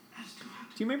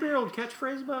you remember your old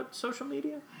catchphrase about social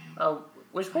media? Oh,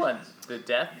 which one? The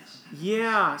death?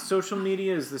 Yeah, social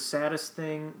media is the saddest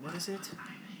thing. What is it?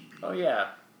 Oh, yeah.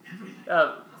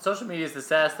 Social media is the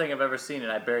saddest thing I've ever seen,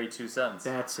 and I buried 2 sons.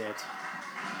 That's it.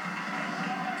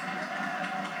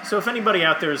 So if anybody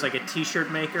out there is like a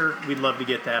t-shirt maker, we'd love to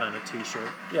get that on a t-shirt.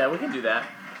 Yeah, we can do that.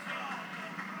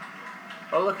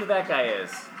 Oh, look who that guy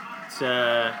is. It's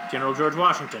General George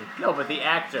Washington. No, but the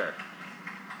actor.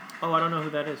 Oh, I don't know who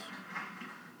that is.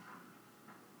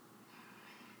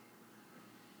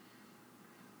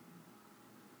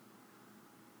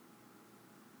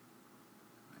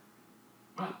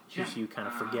 Just you kind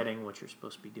of forgetting what you're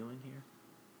supposed to be doing here.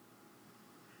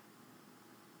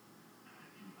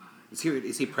 Is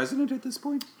he president at this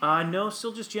point? No,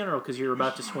 still just general, because you're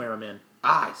about to swear him in.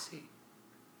 Ah, I see.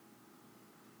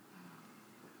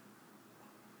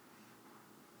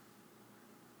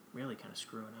 Really kind of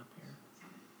screwing up here.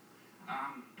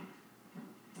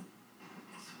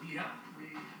 We are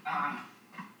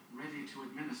ready to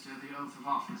administer the oath of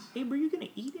office. Hey, were you going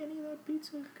to eat any of that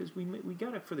pizza? Because we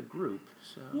got it for the group,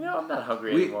 so... You know, I'm not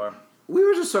hungry anymore. We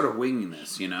were just sort of winging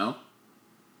this, you know?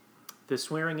 The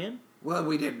swearing in? Well,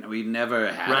 we didn't. We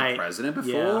never had a president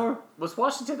before. Yeah. Was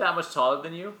Washington that much taller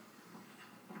than you?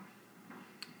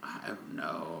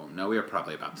 No, we were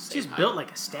probably about the same He's just height. built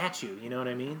like a statue, you know what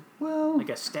I mean? Well... Like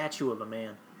a statue of a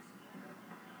man.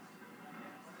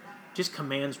 Just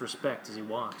commands respect as he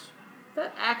walks.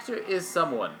 That actor is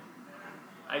someone.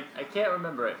 I can't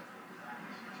remember it.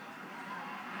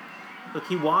 Look,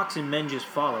 he walks and men just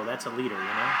follow. That's a leader, you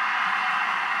know?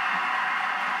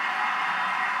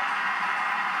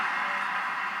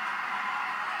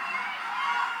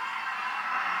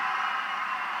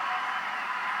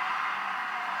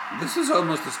 This is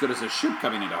almost as good as a ship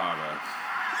coming into harbor.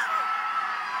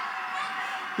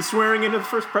 The swearing in of the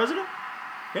first president?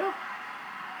 Yeah.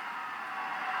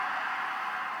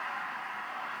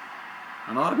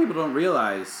 And a lot of people don't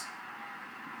realize...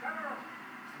 General,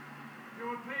 if you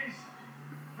would please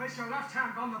place your left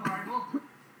hand on the Bible.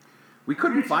 We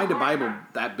couldn't find a Bible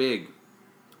that big.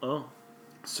 Oh.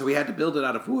 So we had to build it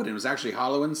out of wood, and it was actually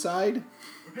hollow inside.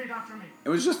 Repeat after me. It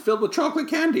was just filled with chocolate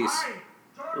candies.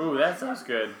 Ooh, that sounds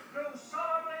good. Do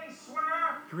solemnly swear.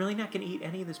 You're really not going to eat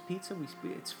any of this pizza?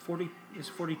 It's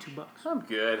 $42. I'm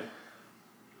good.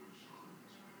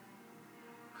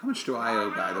 How much do I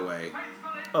owe, by the way?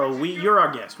 Oh, you're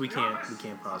our guest. We can't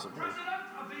possibly. President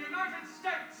of the United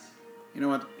States. You know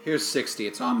what? Here's 60.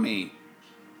 It's on me.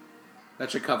 That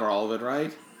should cover all of it,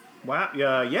 right? Wow.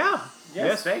 Yeah.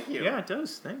 Yes, thank you. Yeah, it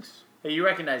does. Thanks. Hey, you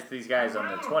recognize these guys on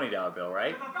the $20 bill,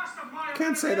 right?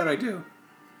 Can't say that I do.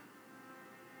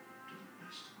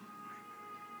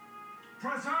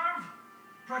 Preserve,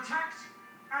 protect,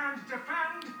 and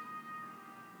defend.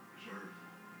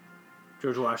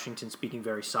 George Washington speaking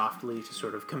very softly to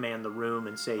sort of command the room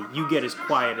and say, you get as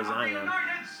quiet as I am.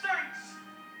 United States.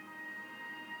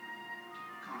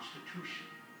 Constitution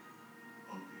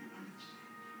of the United States.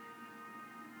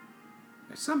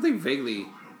 There's something vaguely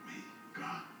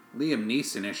Liam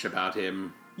Neeson-ish about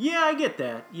him. Yeah, I get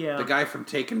that. Yeah. The guy from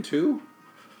Taken 2?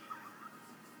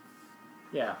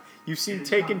 Yeah. You've seen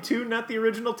Taken 2, not the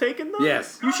original Taken, though?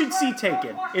 Yes. You should see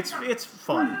Taken. It's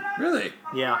fun. Really?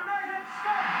 Yeah.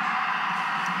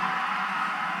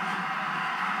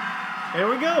 There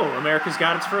we go. America's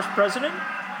got its first president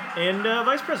and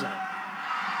vice president.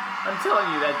 I'm telling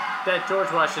you that George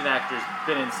Washington actor's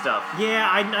been in stuff. Yeah,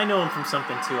 I know him from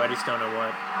something, too. I just don't know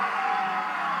what.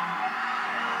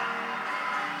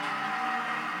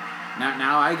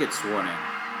 Now I get sworn in.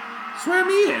 Swear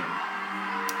me in.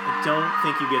 I don't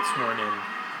think you get sworn in.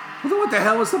 Well, then what the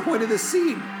hell was the point of this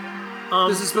scene?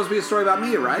 This is supposed to be a story about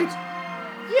me, right?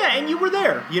 Yeah, and you were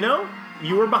there, you know?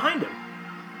 You were behind him.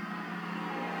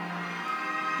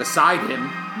 Beside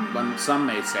him, some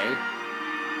may say.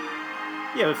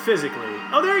 Yeah, but physically.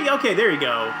 Oh, there you go. Okay, there you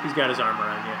go. He's got his arm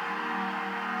around you.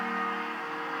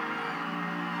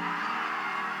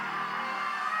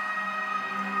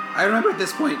 I remember at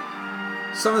this point,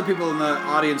 some of the people in the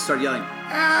audience started yelling,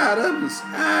 Adams,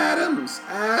 Adams,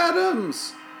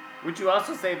 Adams. Would you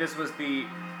also say this was the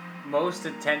most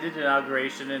attended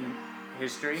inauguration in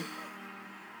history?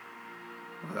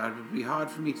 Well, that would be hard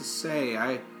for me to say.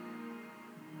 I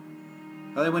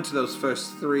went to those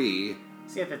first 3.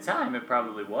 See, at the time, it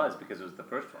probably was because it was the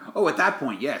first one. Oh, at that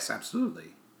point, yes,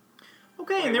 absolutely.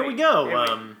 Okay, and there we go.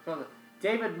 Hold on.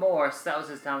 David Morse, that was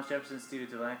his Thomas Jefferson Studio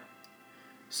delay.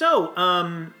 So,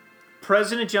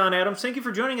 President John Adams, thank you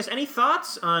for joining us. Any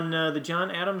thoughts on the John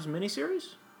Adams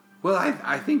miniseries? Well,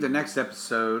 I think the next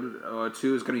episode or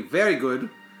 2 is going to be very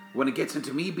good when it gets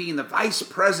into me being the vice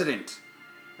president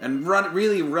and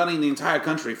really running the entire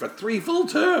country for 3 full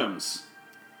terms.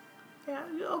 Yeah,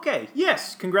 okay.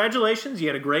 Yes, congratulations. You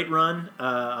had a great run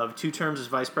of 2 terms as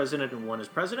vice president and 1 as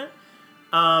president.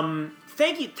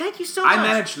 Thank you so much. I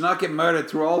managed to not get murdered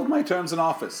through all of my terms in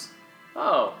office.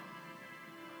 Oh.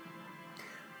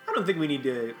 I don't think we need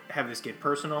to have this get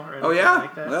personal or anything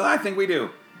like that. Well, I think we do.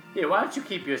 Yeah, why don't you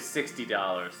keep your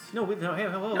 $60?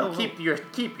 No, keep your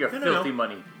filthy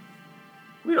money.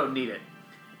 We don't need it.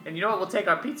 And you know what? We'll take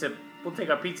our pizza. We'll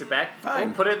take our pizza back. Fine.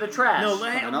 We'll put it in the trash. No,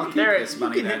 and I'll keep this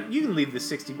money then. You can leave the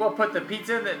 60. We'll put the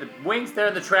pizza, the wings, they're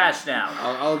in the trash now.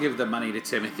 I'll give the money to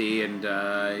Timothy, and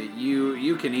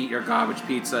you can eat your garbage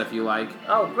pizza if you like.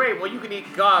 Oh, great. Well, you can eat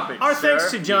garbage, Our sir.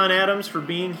 thanks to John Adams for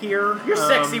being here. Your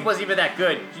sexy wasn't even that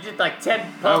good. You did like 10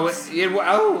 pumps.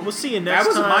 We'll see you next time. That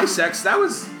wasn't time. my sex. That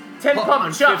was 10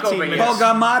 pump Chuck over here. Paul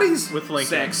Gamatti's with Lincoln.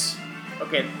 sex.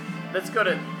 Okay, let's go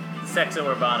to Sexo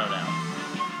Urbano now.